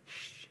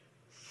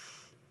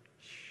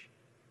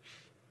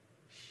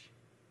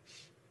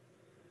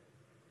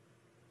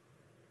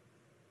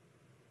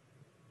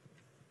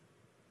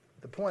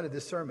 The point of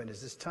this sermon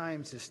is it's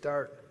time to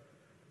start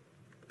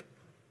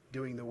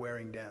doing the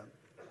wearing down.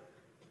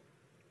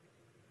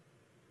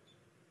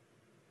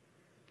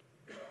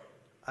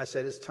 I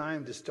said it's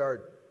time to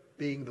start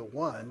being the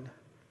one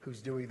who's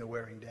doing the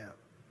wearing down.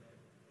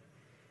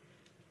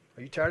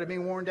 Are you tired of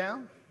being worn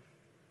down?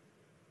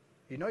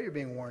 You know you're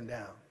being worn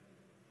down.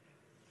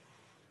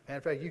 Matter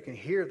of fact, you can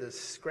hear the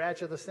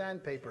scratch of the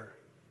sandpaper.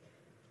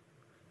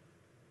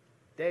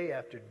 Day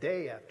after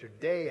day after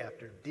day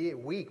after day,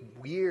 week,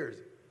 years,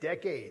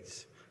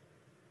 decades.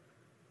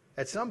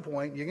 At some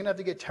point, you're going to have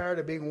to get tired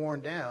of being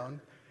worn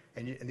down,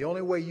 and the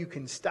only way you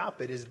can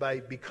stop it is by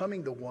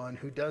becoming the one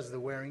who does the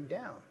wearing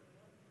down.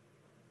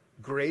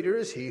 Greater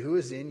is he who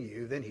is in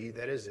you than he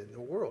that is in the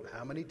world.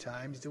 How many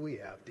times do we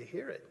have to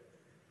hear it?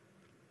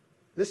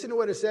 Listen to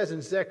what it says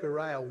in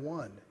Zechariah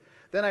 1.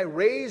 Then I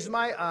raised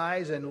my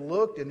eyes and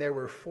looked, and there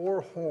were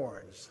 4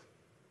 horns,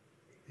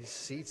 these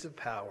seats of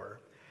power.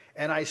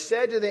 And I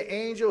said to the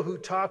angel who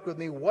talked with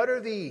me, what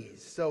are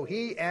these? So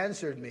he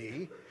answered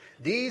me,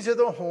 these are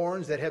the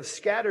horns that have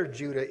scattered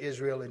Judah,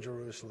 Israel, and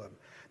Jerusalem.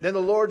 Then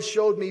the Lord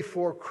showed me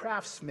 4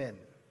 craftsmen.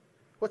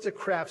 What's a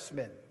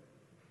craftsman?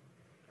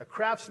 A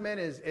craftsman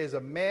is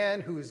a man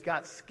who's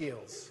got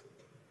skills.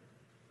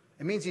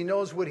 It means he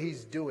knows what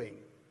he's doing.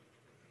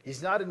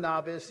 He's not a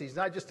novice. He's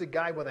not just a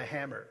guy with a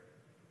hammer.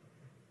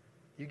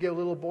 You give a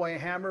little boy a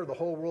hammer, the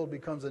whole world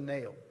becomes a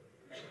nail.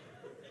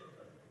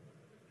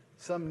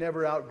 Some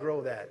never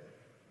outgrow that.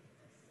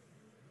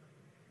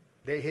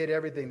 They hit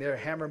everything. There are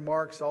hammer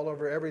marks all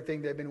over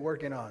everything they've been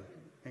working on,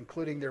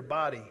 including their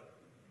body.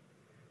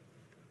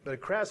 But a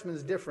craftsman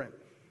is different.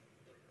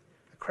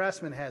 A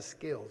craftsman has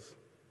skills.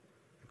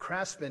 A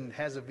craftsman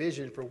has a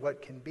vision for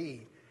what can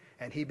be,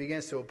 and he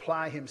begins to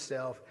apply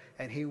himself,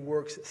 and he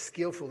works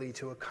skillfully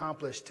to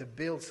accomplish, to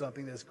build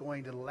something that's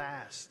going to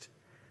last.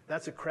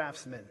 That's a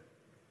craftsman.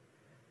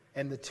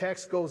 And the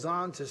text goes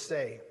on to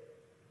say,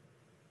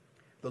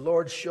 the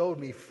Lord showed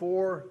me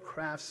 4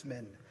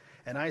 craftsmen.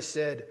 And I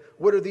said,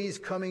 what are these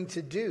coming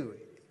to do?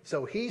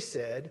 So he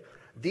said,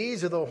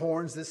 these are the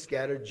horns that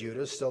scattered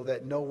Judah so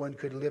that no one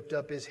could lift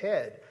up his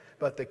head.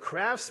 But the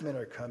craftsmen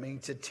are coming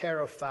to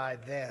terrify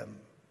them,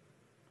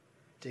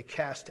 to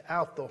cast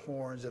out the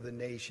horns of the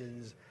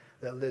nations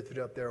that lifted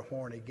up their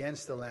horn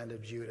against the land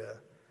of Judah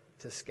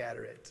to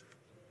scatter it.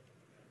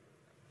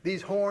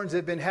 These horns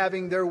have been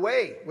having their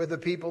way with the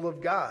people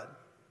of God.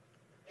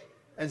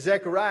 And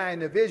Zechariah in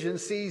the vision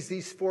sees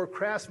these 4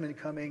 craftsmen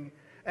coming,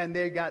 and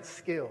they got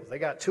skills. They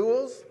got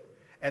tools,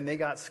 and they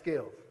got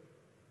skills.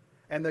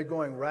 And they're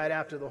going right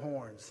after the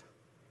horns.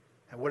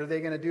 And what are they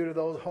going to do to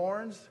those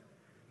horns?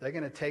 They're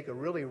going to take a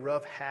really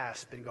rough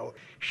hasp and go,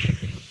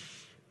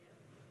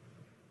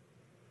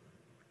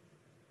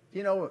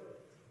 you know,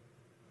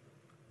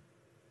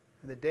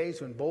 in the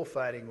days when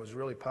bullfighting was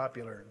really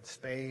popular in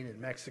Spain and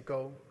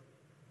Mexico,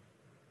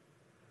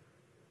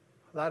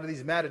 a lot of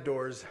these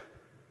matadors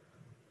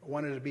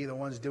wanted to be the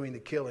ones doing the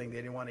killing. They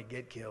didn't want to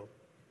get killed.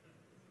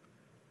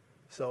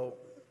 So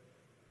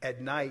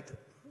at night,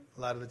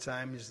 a lot of the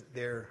times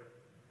their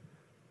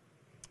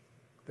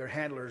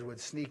handlers would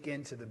sneak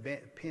into the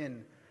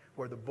pen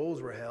where the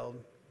bulls were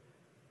held,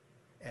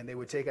 and they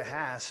would take a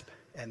hasp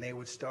and they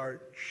would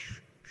start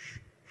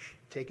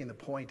taking the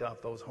point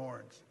off those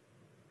horns,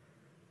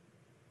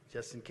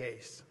 just in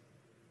case.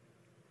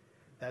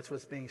 That's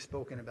what's being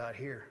spoken about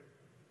here.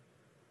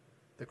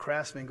 The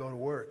craftsmen go to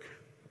work.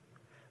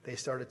 They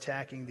start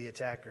attacking the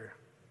attacker.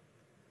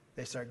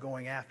 They start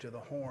going after the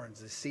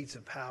horns, the seats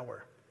of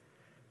power,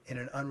 in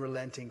an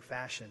unrelenting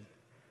fashion.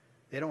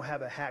 They don't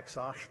have a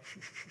hacksaw.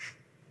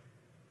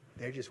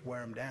 They just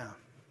wear them down.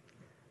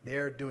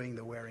 They're doing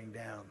the wearing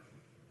down.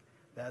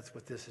 That's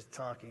what this is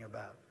talking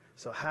about.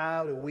 So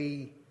how do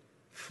we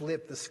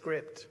flip the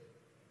script?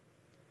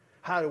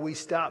 How do we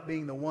stop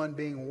being the one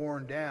being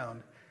worn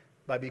down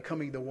by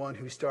becoming the one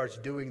who starts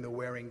doing the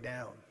wearing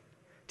down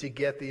to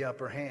get the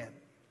upper hand?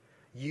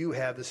 You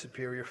have the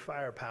superior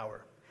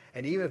firepower.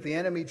 And even if the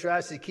enemy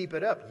tries to keep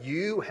it up,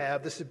 you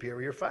have the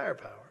superior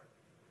firepower.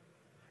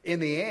 In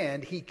the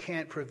end, he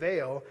can't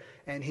prevail,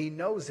 and he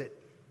knows it.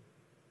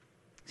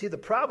 See, the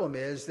problem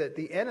is that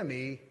the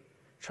enemy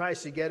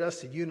tries to get us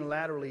to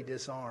unilaterally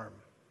disarm.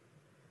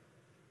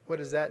 What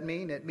does that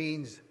mean? It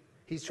means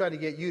he's trying to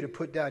get you to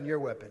put down your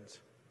weapons.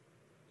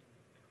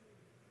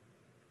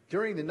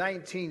 During the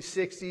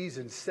 1960s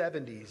and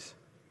 70s,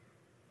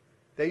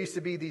 there used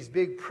to be these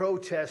big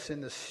protests in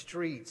the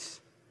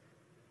streets.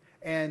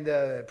 And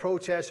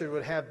protesters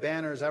would have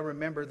banners. I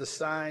remember the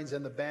signs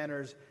and the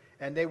banners.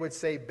 And they would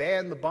say,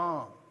 ban the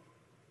bomb.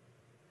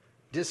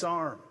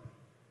 Disarm.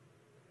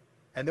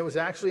 And there was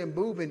actually a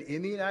movement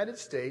in the United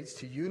States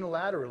to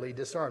unilaterally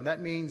disarm.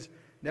 That means,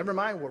 never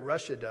mind what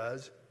Russia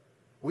does,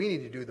 we need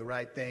to do the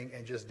right thing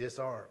and just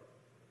disarm.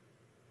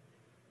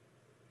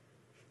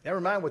 Never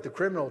mind what the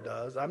criminal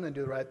does, I'm going to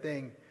do the right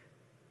thing.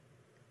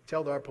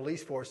 Tell our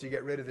police force to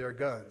get rid of their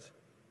guns.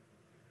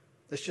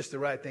 That's just the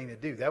right thing to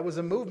do. That was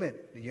a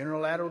movement, the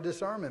unilateral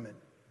disarmament.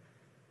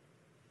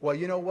 Well,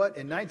 you know what?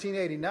 In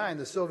 1989,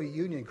 the Soviet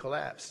Union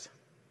collapsed.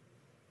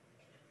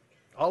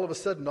 All of a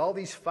sudden, all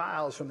these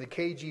files from the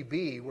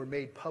KGB were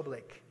made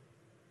public.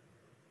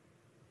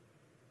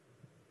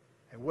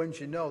 And wouldn't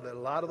you know that a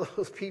lot of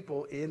those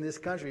people in this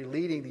country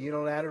leading the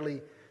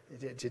unilaterally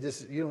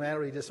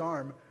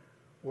disarm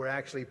were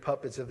actually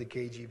puppets of the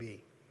KGB,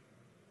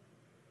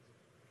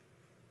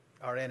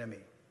 our enemy.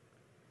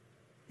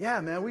 Yeah,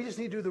 man, we just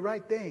need to do the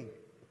right thing.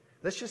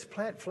 Let's just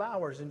plant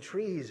flowers and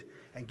trees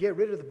and get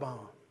rid of the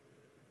bomb.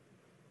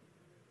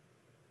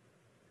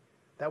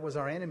 That was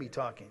our enemy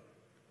talking.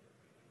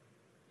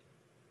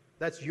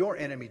 That's your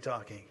enemy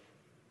talking.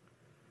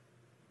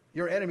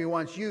 Your enemy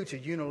wants you to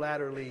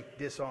unilaterally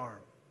disarm.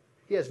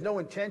 He has no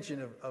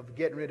intention of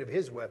getting rid of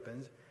his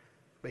weapons,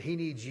 but he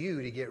needs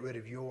you to get rid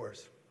of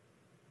yours.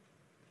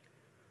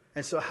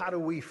 And so how do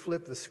we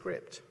flip the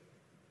script?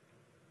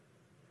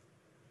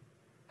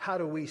 How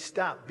do we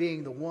stop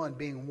being the one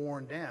being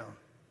worn down?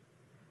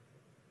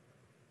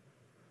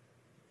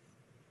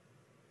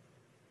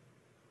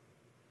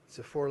 It's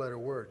a 4-letter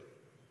word.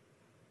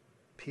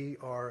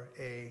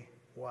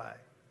 P-R-A-Y.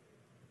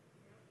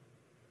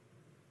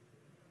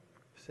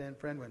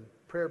 Friend, when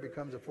prayer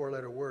becomes a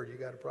 4-letter word, you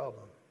got a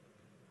problem.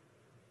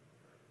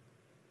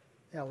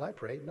 Yeah, well, I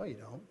prayed. No, you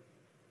don't.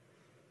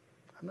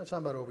 I'm not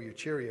talking about over your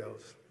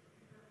Cheerios.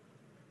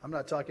 I'm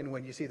not talking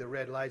when you see the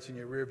red lights in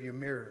your rearview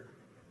mirror.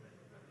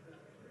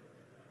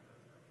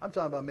 I'm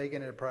talking about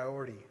making it a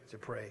priority to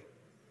pray.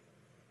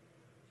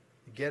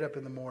 Get up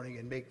in the morning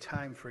and make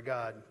time for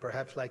God,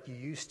 perhaps like you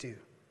used to,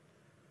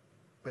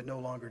 but no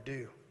longer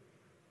do.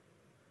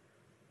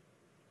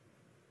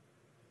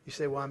 You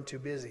say, well, I'm too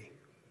busy.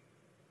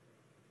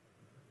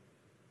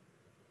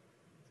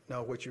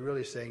 No, what you're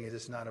really saying is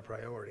it's not a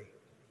priority.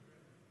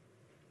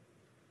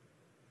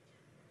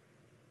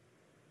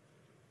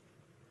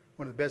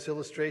 One of the best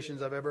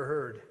illustrations I've ever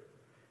heard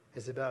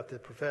is about the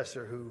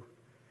professor who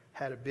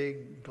had a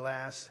big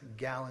glass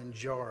gallon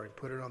jar and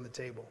put it on the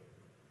table.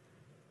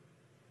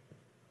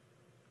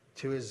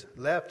 To his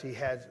left, he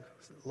had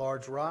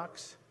large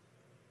rocks.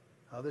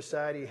 On the other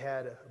side, he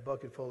had a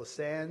bucket full of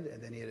sand,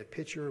 and then he had a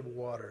pitcher of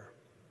water.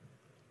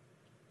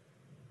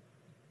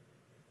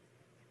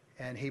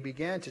 And he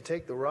began to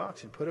take the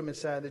rocks and put them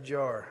inside the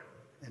jar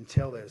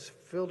until it was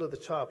filled to the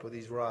top with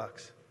these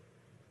rocks.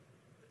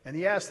 And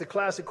he asked the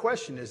classic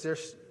question, is there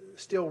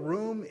still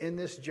room in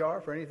this jar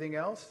for anything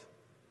else?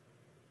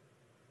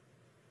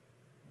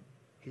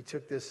 He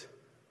took this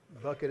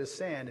bucket of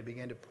sand and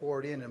began to pour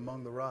it in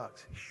among the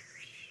rocks.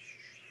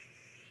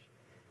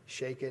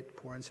 Shake it,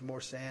 pour in some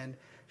more sand.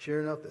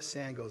 Sure enough, the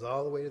sand goes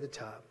all the way to the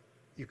top.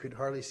 You could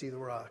hardly see the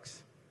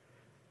rocks.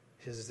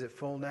 He says, is it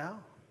full now?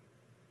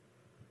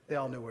 They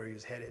all knew where he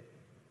was headed.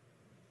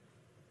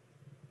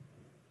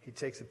 He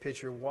takes a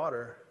pitcher of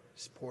water,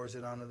 just pours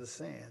it onto the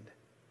sand.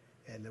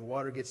 And the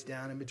water gets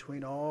down in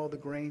between all the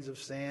grains of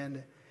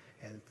sand.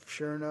 And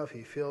sure enough,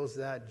 he fills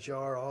that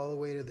jar all the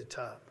way to the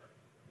top.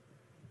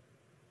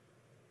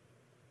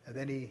 And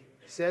then he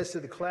says to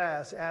the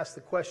class, asks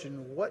the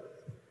question,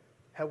 what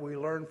have we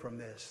learned from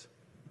this?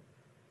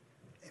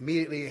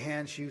 Immediately a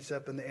hand shoots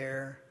up in the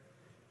air,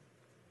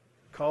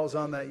 calls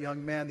on that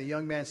young man. The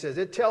young man says,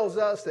 it tells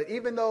us that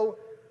even though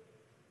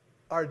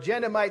our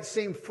agenda might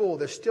seem full,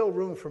 there's still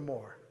room for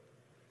more.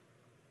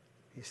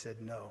 He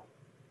said, no.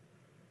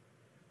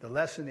 The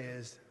lesson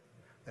is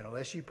that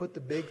unless you put the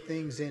big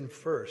things in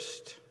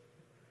first,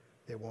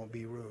 there won't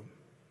be room.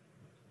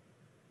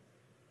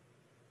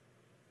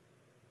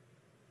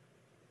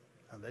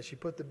 Unless you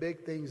put the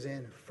big things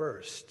in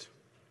first,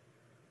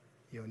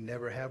 you'll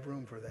never have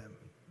room for them.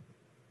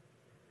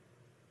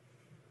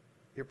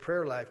 Your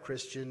prayer life,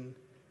 Christian,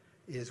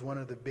 is one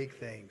of the big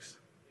things.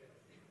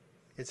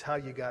 It's how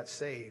you got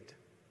saved.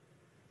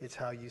 It's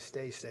how you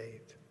stay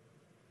saved.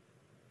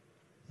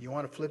 You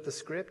want to flip the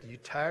script? Are you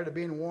tired of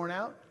being worn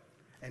out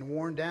and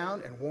worn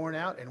down and worn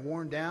out and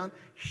worn down?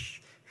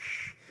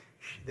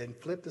 Then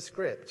flip the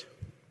script.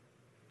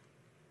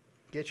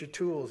 Get your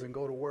tools and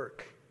go to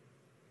work.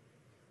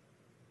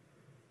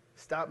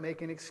 Stop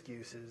making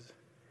excuses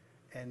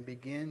and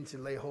begin to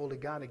lay hold of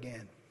God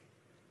again.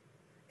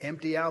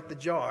 Empty out the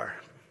jar.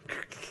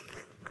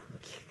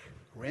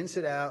 Rinse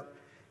it out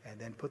and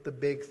then put the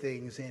big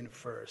things in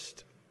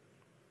first.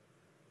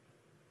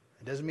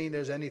 It doesn't mean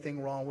there's anything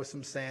wrong with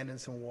some sand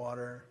and some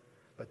water,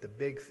 but the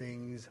big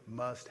things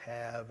must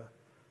have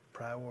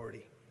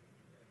priority.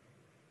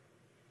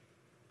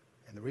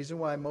 And the reason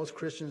why most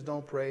Christians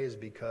don't pray is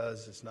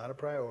because it's not a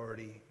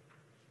priority.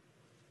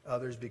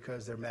 Others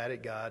because they're mad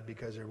at God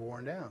because they're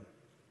worn down.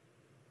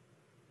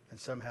 And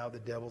somehow the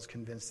devil's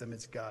convinced them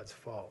it's God's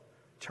fault.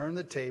 Turn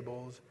the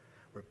tables,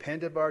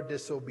 repent of our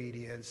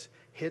disobedience,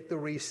 hit the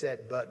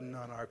reset button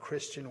on our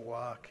Christian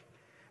walk,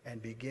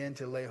 and begin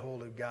to lay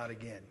hold of God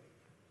again.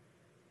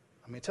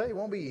 I'm going to tell you, it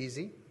won't be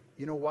easy.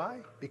 You know why?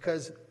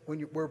 Because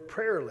when we're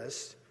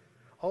prayerless,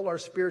 all our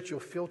spiritual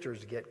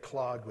filters get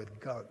clogged with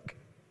gunk.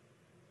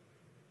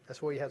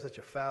 That's why we have such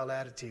a foul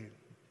attitude.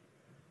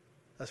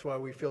 That's why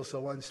we feel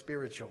so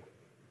unspiritual.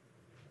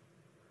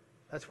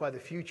 That's why the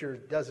future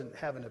doesn't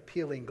have an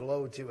appealing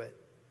glow to it.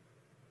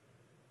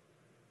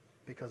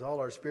 Because all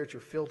our spiritual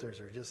filters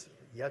are just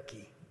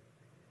yucky.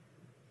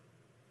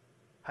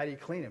 How do you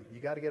clean them?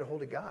 You got to get a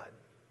hold of God.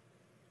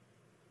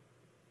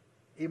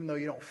 Even though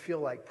you don't feel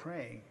like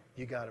praying,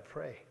 you got to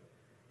pray.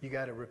 You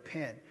got to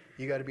repent.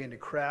 You got to begin to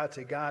cry out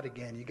to God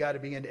again. You got to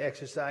begin to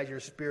exercise your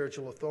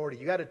spiritual authority.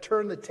 You got to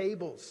turn the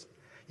tables.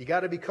 You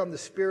got to become the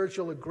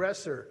spiritual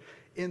aggressor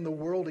in the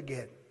world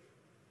again.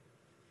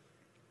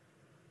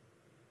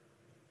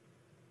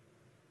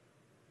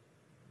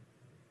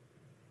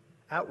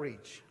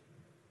 Outreach.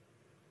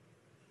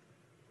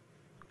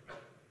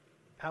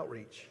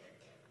 Outreach.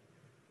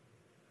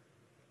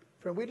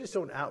 Friend, we just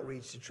don't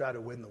outreach to try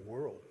to win the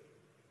world.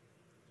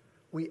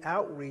 We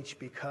outreach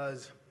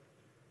because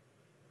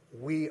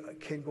we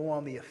can go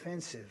on the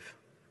offensive.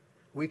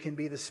 We can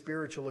be the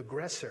spiritual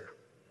aggressor.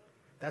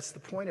 That's the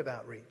point of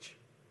outreach.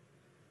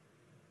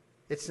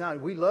 It's not,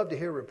 we love to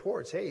hear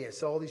reports. Hey, I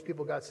saw all these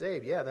people got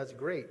saved. Yeah, that's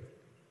great.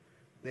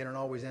 They don't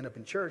always end up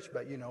in church,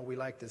 but we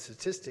like the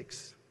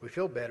statistics. We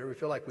feel better. We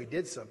feel like we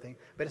did something.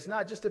 But it's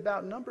not just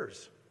about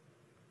numbers.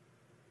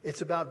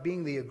 It's about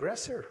being the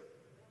aggressor.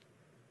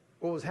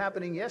 What was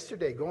happening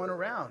yesterday, going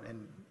around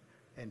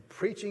and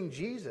preaching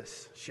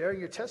Jesus, sharing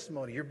your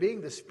testimony. You're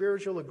being the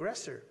spiritual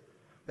aggressor.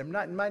 There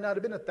might not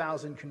have been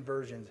 1,000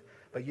 conversions,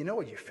 but you know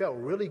what? You felt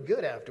really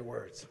good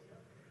afterwards.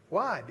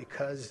 Why?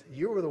 Because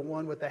you were the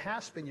one with the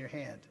hasp in your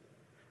hand.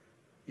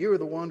 You were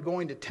the one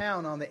going to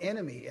town on the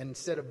enemy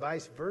instead of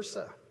vice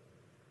versa.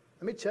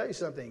 Let me tell you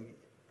something.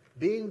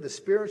 Being the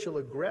spiritual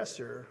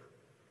aggressor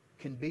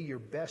can be your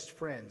best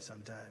friend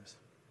sometimes.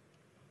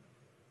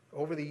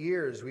 Over the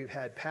years, we've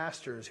had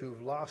pastors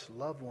who've lost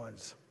loved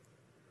ones,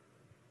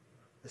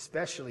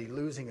 especially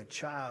losing a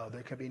child.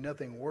 There can be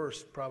nothing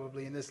worse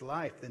probably in this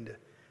life than to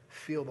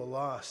feel the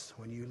loss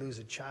when you lose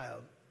a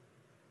child.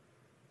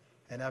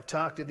 And I've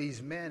talked to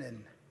these men,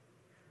 and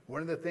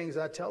one of the things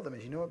I tell them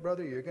is, you know what,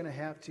 brother, you're going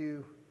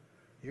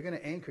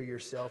to anchor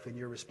yourself in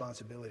your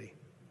responsibility.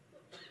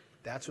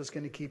 That's what's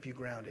going to keep you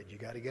grounded. You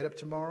got to get up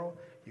tomorrow.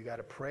 You got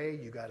to pray.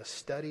 You got to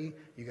study.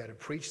 You got to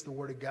preach the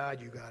Word of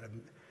God. You got to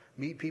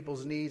meet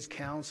people's needs,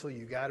 counsel.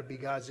 You got to be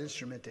God's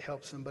instrument to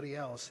help somebody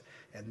else,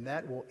 and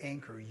that will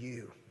anchor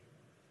you.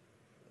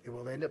 It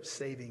will end up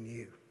saving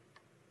you.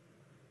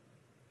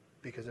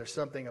 Because there's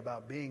something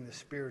about being the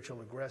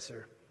spiritual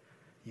aggressor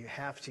You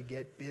have to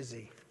get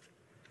busy.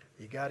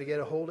 You got to get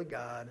a hold of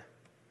God,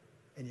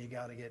 and you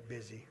got to get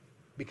busy.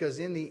 Because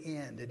in the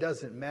end, it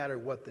doesn't matter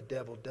what the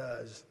devil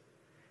does.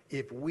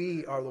 If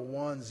we are the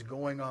ones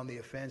going on the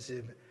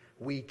offensive,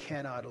 we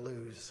cannot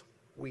lose.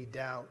 We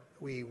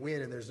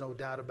win, and there's no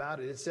doubt about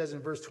it. It says in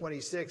verse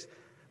 26,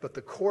 but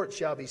the court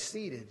shall be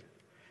seated,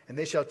 and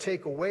they shall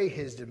take away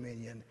his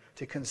dominion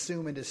to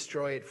consume and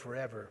destroy it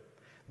forever.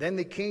 Then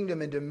the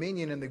kingdom and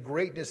dominion and the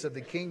greatness of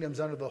the kingdoms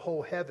under the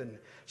whole heaven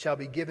shall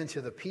be given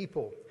to the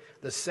people,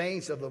 the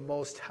saints of the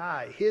Most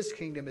High. His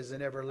kingdom is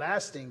an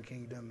everlasting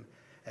kingdom,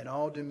 and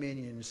all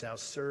dominions shall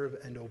serve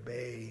and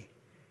obey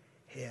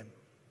him.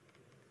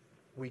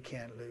 We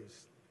can't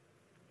lose.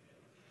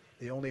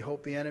 The only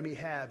hope the enemy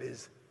has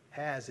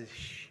is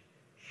shh,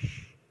 shh,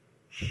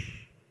 shh,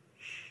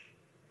 shh.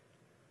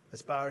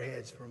 Let's bow our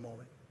heads for a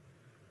moment.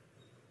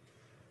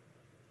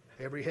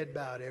 Every head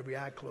bowed, every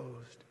eye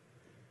closed.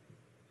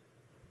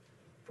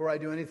 Before I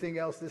do anything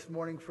else this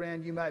morning,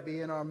 friend, you might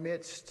be in our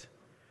midst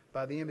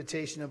by the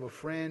invitation of a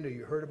friend, or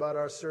you heard about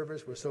our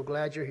service. We're so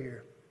glad you're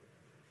here.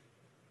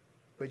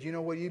 But you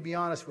know what? You be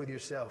honest with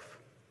yourself.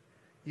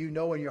 You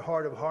know in your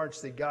heart of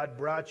hearts that God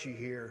brought you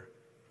here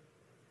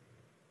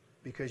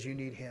because you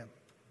need him.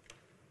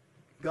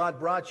 God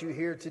brought you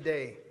here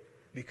today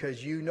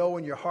because you know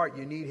in your heart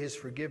you need his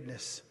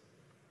forgiveness.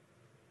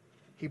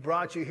 He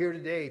brought you here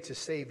today to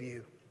save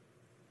you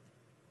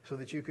so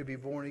that you could be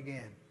born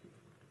again.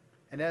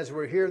 And as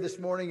we're here this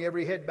morning,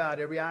 every head bowed,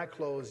 every eye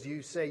closed,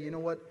 you say, you know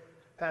what,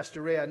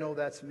 Pastor Ray, I know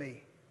that's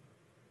me.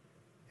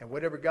 And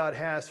whatever God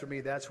has for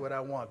me, that's what I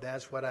want.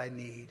 That's what I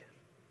need.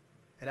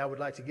 And I would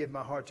like to give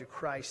my heart to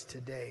Christ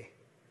today.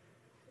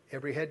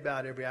 Every head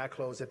bowed, every eye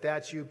closed. If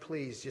that's you,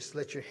 please just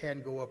let your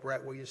hand go up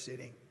right where you're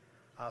sitting.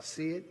 I'll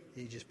see it.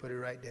 You just put it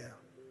right down.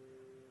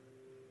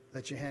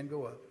 Let your hand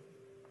go up.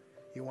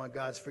 You want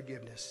God's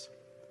forgiveness.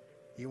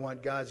 You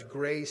want God's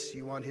grace.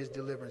 You want his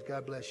deliverance.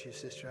 God bless you,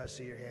 sister. I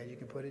see your hand. You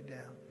can put it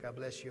down. God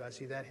bless you. I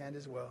see that hand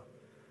as well.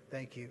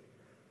 Thank you.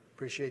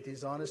 Appreciate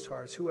these honest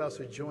hearts. Who else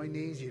would join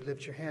these? You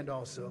lift your hand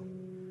also.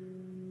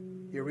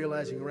 You're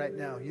realizing right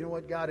now, you know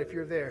what, God, if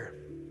you're there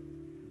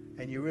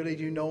and you really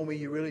do know me,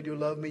 you really do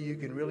love me, you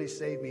can really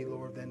save me,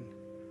 Lord, then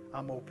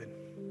I'm open.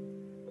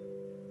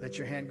 Let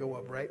your hand go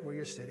up right where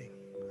you're sitting.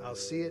 I'll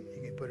see it.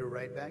 You can put it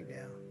right back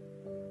down.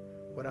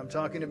 What I'm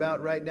talking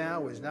about right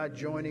now is not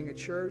joining a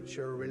church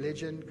or a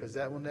religion, because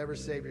that will never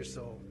save your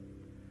soul.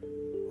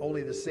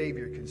 Only the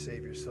Savior can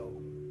save your soul,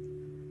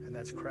 and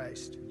that's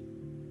Christ.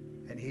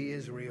 And he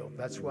is real.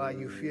 That's why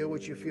you feel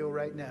what you feel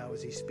right now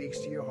as he speaks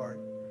to your heart.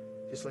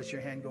 Just let your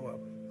hand go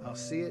up. I'll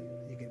see it.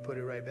 You can put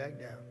it right back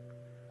down.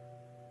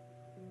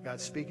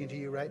 God's speaking to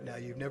you right now.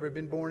 You've never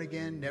been born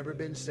again, never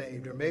been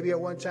saved. Or maybe at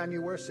one time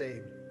you were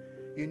saved.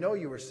 You know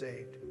you were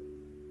saved.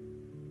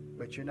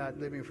 But you're not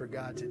living for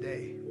God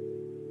today.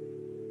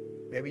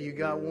 Maybe you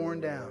got worn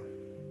down.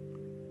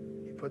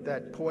 You put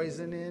that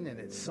poison in and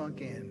it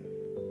sunk in.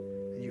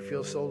 And you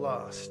feel so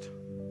lost.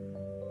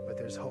 But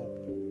there's hope.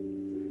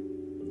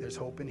 There's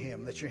hope in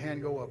him. Let your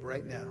hand go up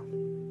right now.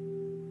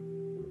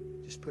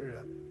 Just put it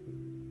up.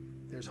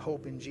 There's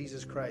hope in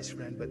Jesus Christ,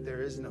 friend, but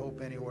there isn't hope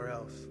anywhere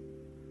else.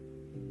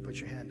 Put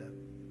your hand up.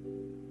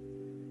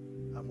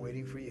 I'm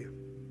waiting for you.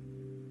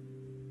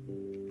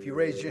 If you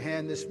raised your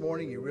hand this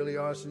morning, you really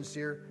are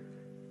sincere,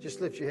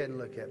 just lift your head and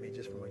look at me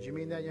just for a moment. You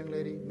mean that, young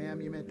lady? Ma'am,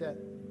 you meant that?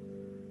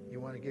 You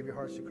want to give your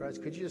hearts to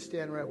Christ? Could you just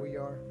stand right where you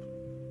are?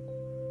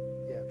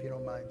 Yeah, if you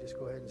don't mind, just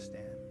go ahead and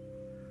stand.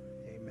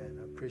 Amen.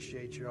 I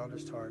appreciate your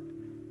honest heart.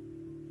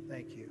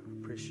 Thank you.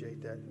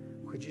 Appreciate that.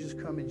 Could you just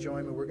come and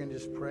join me? We're going to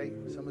just pray.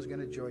 Someone's going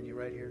to join you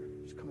right here.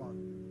 Just come on.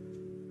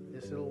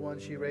 This little one,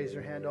 she raised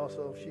her hand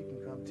also. If she can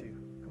come too.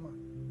 Come on.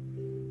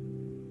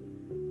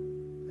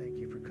 Thank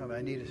you for coming.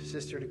 I need a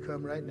sister to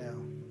come right now.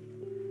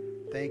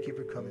 Thank you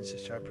for coming,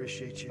 sister. I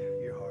appreciate you,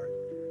 your heart.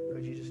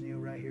 Could you just kneel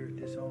right here at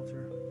this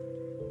altar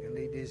and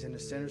lead these in the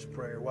sinner's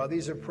prayer? While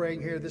these are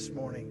praying here this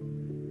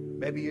morning,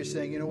 maybe you're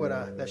saying, you know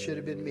what, that should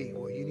have been me.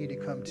 Well, you need to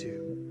come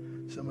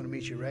too. Someone will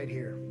meet you right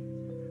here.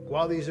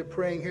 While these are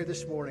praying here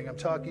this morning, I'm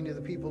talking to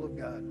the people of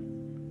God.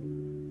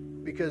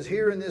 Because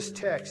here in this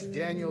text,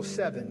 Daniel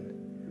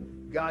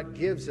 7, God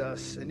gives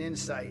us an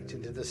insight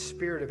into the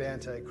spirit of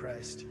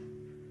Antichrist.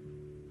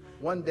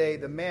 One day,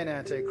 the man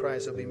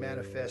Antichrist will be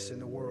manifest in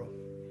the world.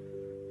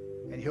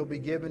 And he'll be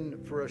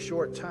given for a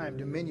short time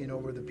dominion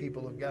over the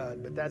people of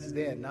God. But that's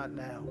then, not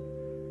now.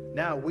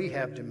 Now we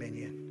have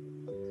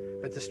dominion.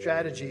 But the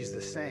strategy is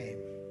the same.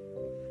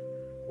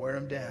 Wear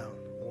them down,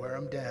 wear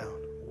them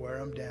down, wear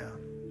them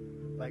down.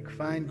 Like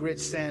fine grit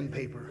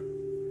sandpaper.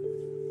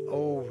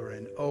 Over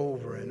and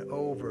over and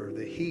over.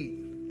 The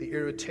heat, the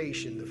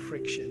irritation, the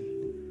friction.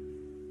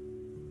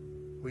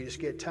 We just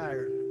get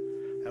tired.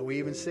 And we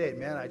even say it,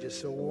 man, I just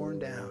so worn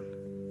down.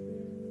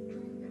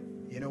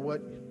 You know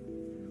what?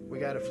 We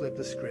got to flip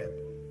the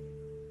script.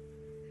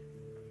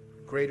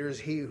 Greater is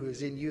he who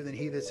is in you than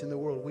he that's in the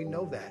world. We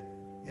know that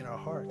in our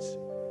hearts.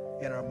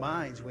 In our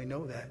minds, we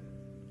know that.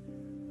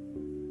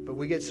 But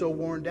we get so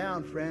worn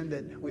down, friend,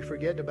 that we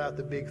forget about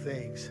the big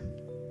things.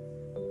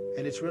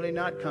 And it's really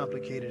not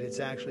complicated.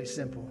 It's actually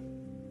simple.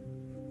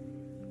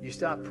 You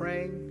stop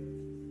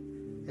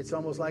praying, it's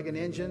almost like an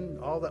engine,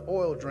 all the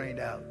oil drained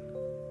out.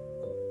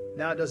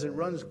 Now it doesn't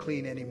run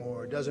clean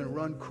anymore. It doesn't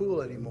run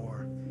cool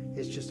anymore.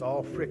 It's just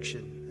all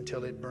friction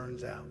until it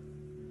burns out.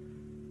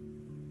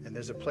 And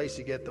there's a place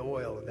to get the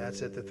oil, and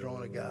that's at the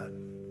throne of God.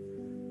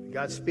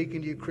 God's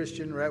speaking to you,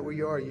 Christian, right where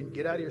you are. You can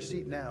get out of your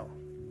seat now.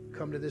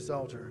 Come to this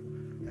altar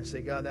and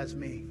say, God, that's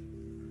me.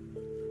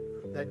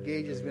 That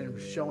gauge has been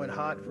showing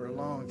hot for a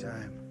long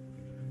time,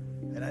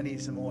 and I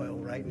need some oil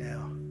right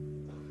now.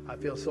 I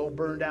feel so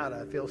burned out.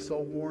 I feel so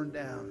worn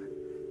down.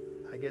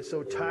 I get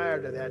so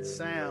tired of that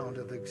sound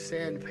of the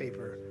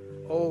sandpaper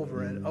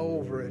over and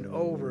over and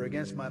over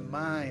against my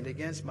mind,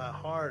 against my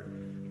heart,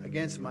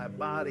 against my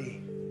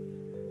body.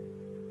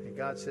 And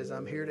God says,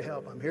 I'm here to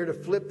help. I'm here to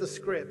flip the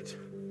script.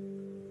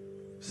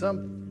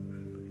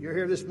 You're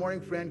here this morning,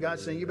 friend.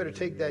 God's saying, you better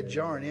take that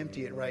jar and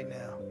empty it right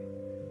now.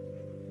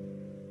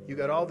 You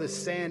got all this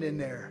sand in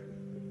there,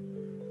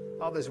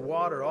 all this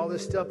water, all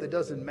this stuff that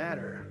doesn't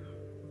matter.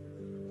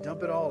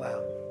 Dump it all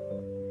out.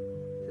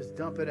 Just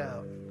dump it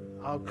out.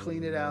 I'll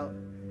clean it out,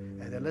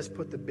 and then let's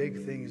put the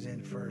big things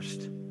in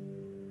first.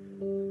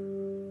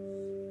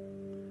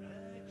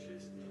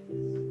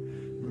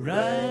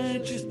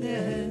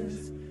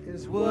 Righteousness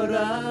is what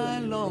I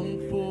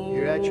long for.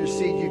 You're at your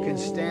seat. You can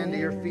stand to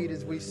your feet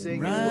as we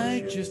sing and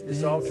worship. Righteousness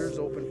This altar is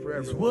open for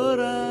is everyone. what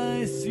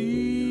I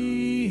seek.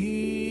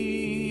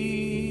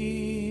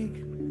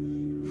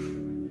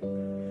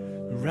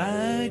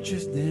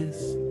 Righteousness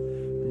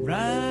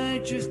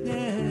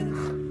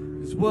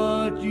is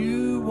what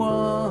you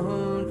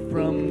want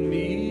from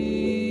me.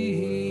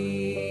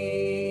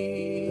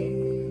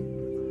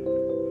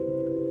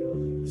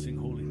 Sing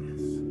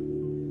holiness.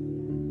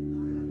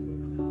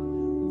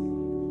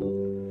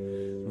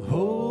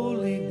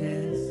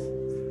 Holiness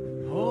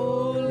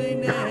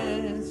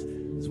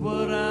is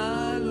what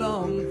I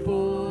long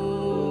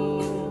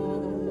for.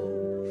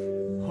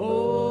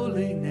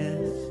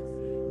 Holiness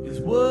is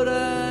what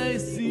I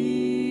seek.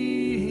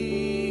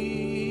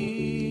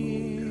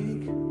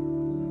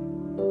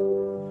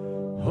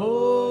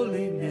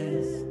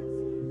 Holiness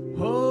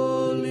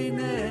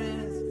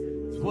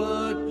is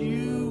what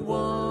you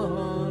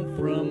want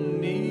from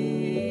me.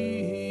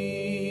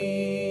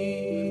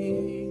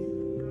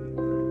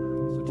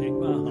 So take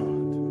my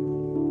heart.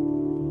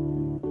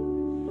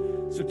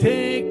 So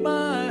take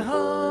my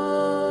heart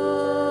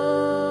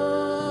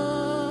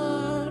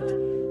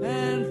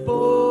and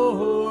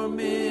form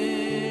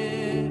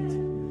it.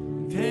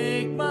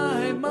 Take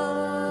my mind,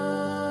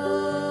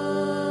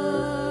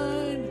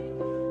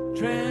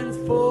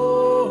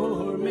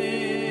 transform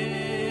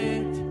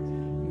it.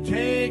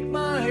 Take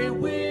my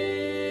will,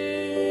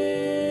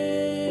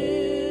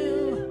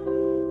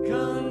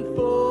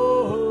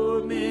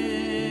 conform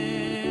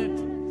it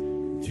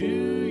to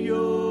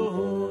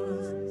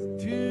yours,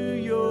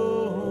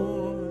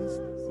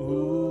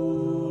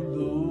 oh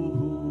Lord.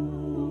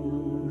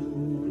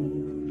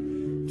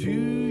 To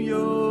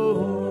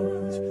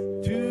yours,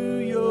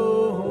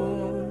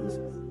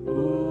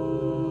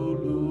 oh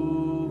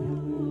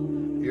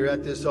Lord. You're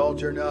at this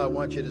altar now. I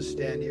want you to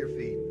stand to your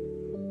feet.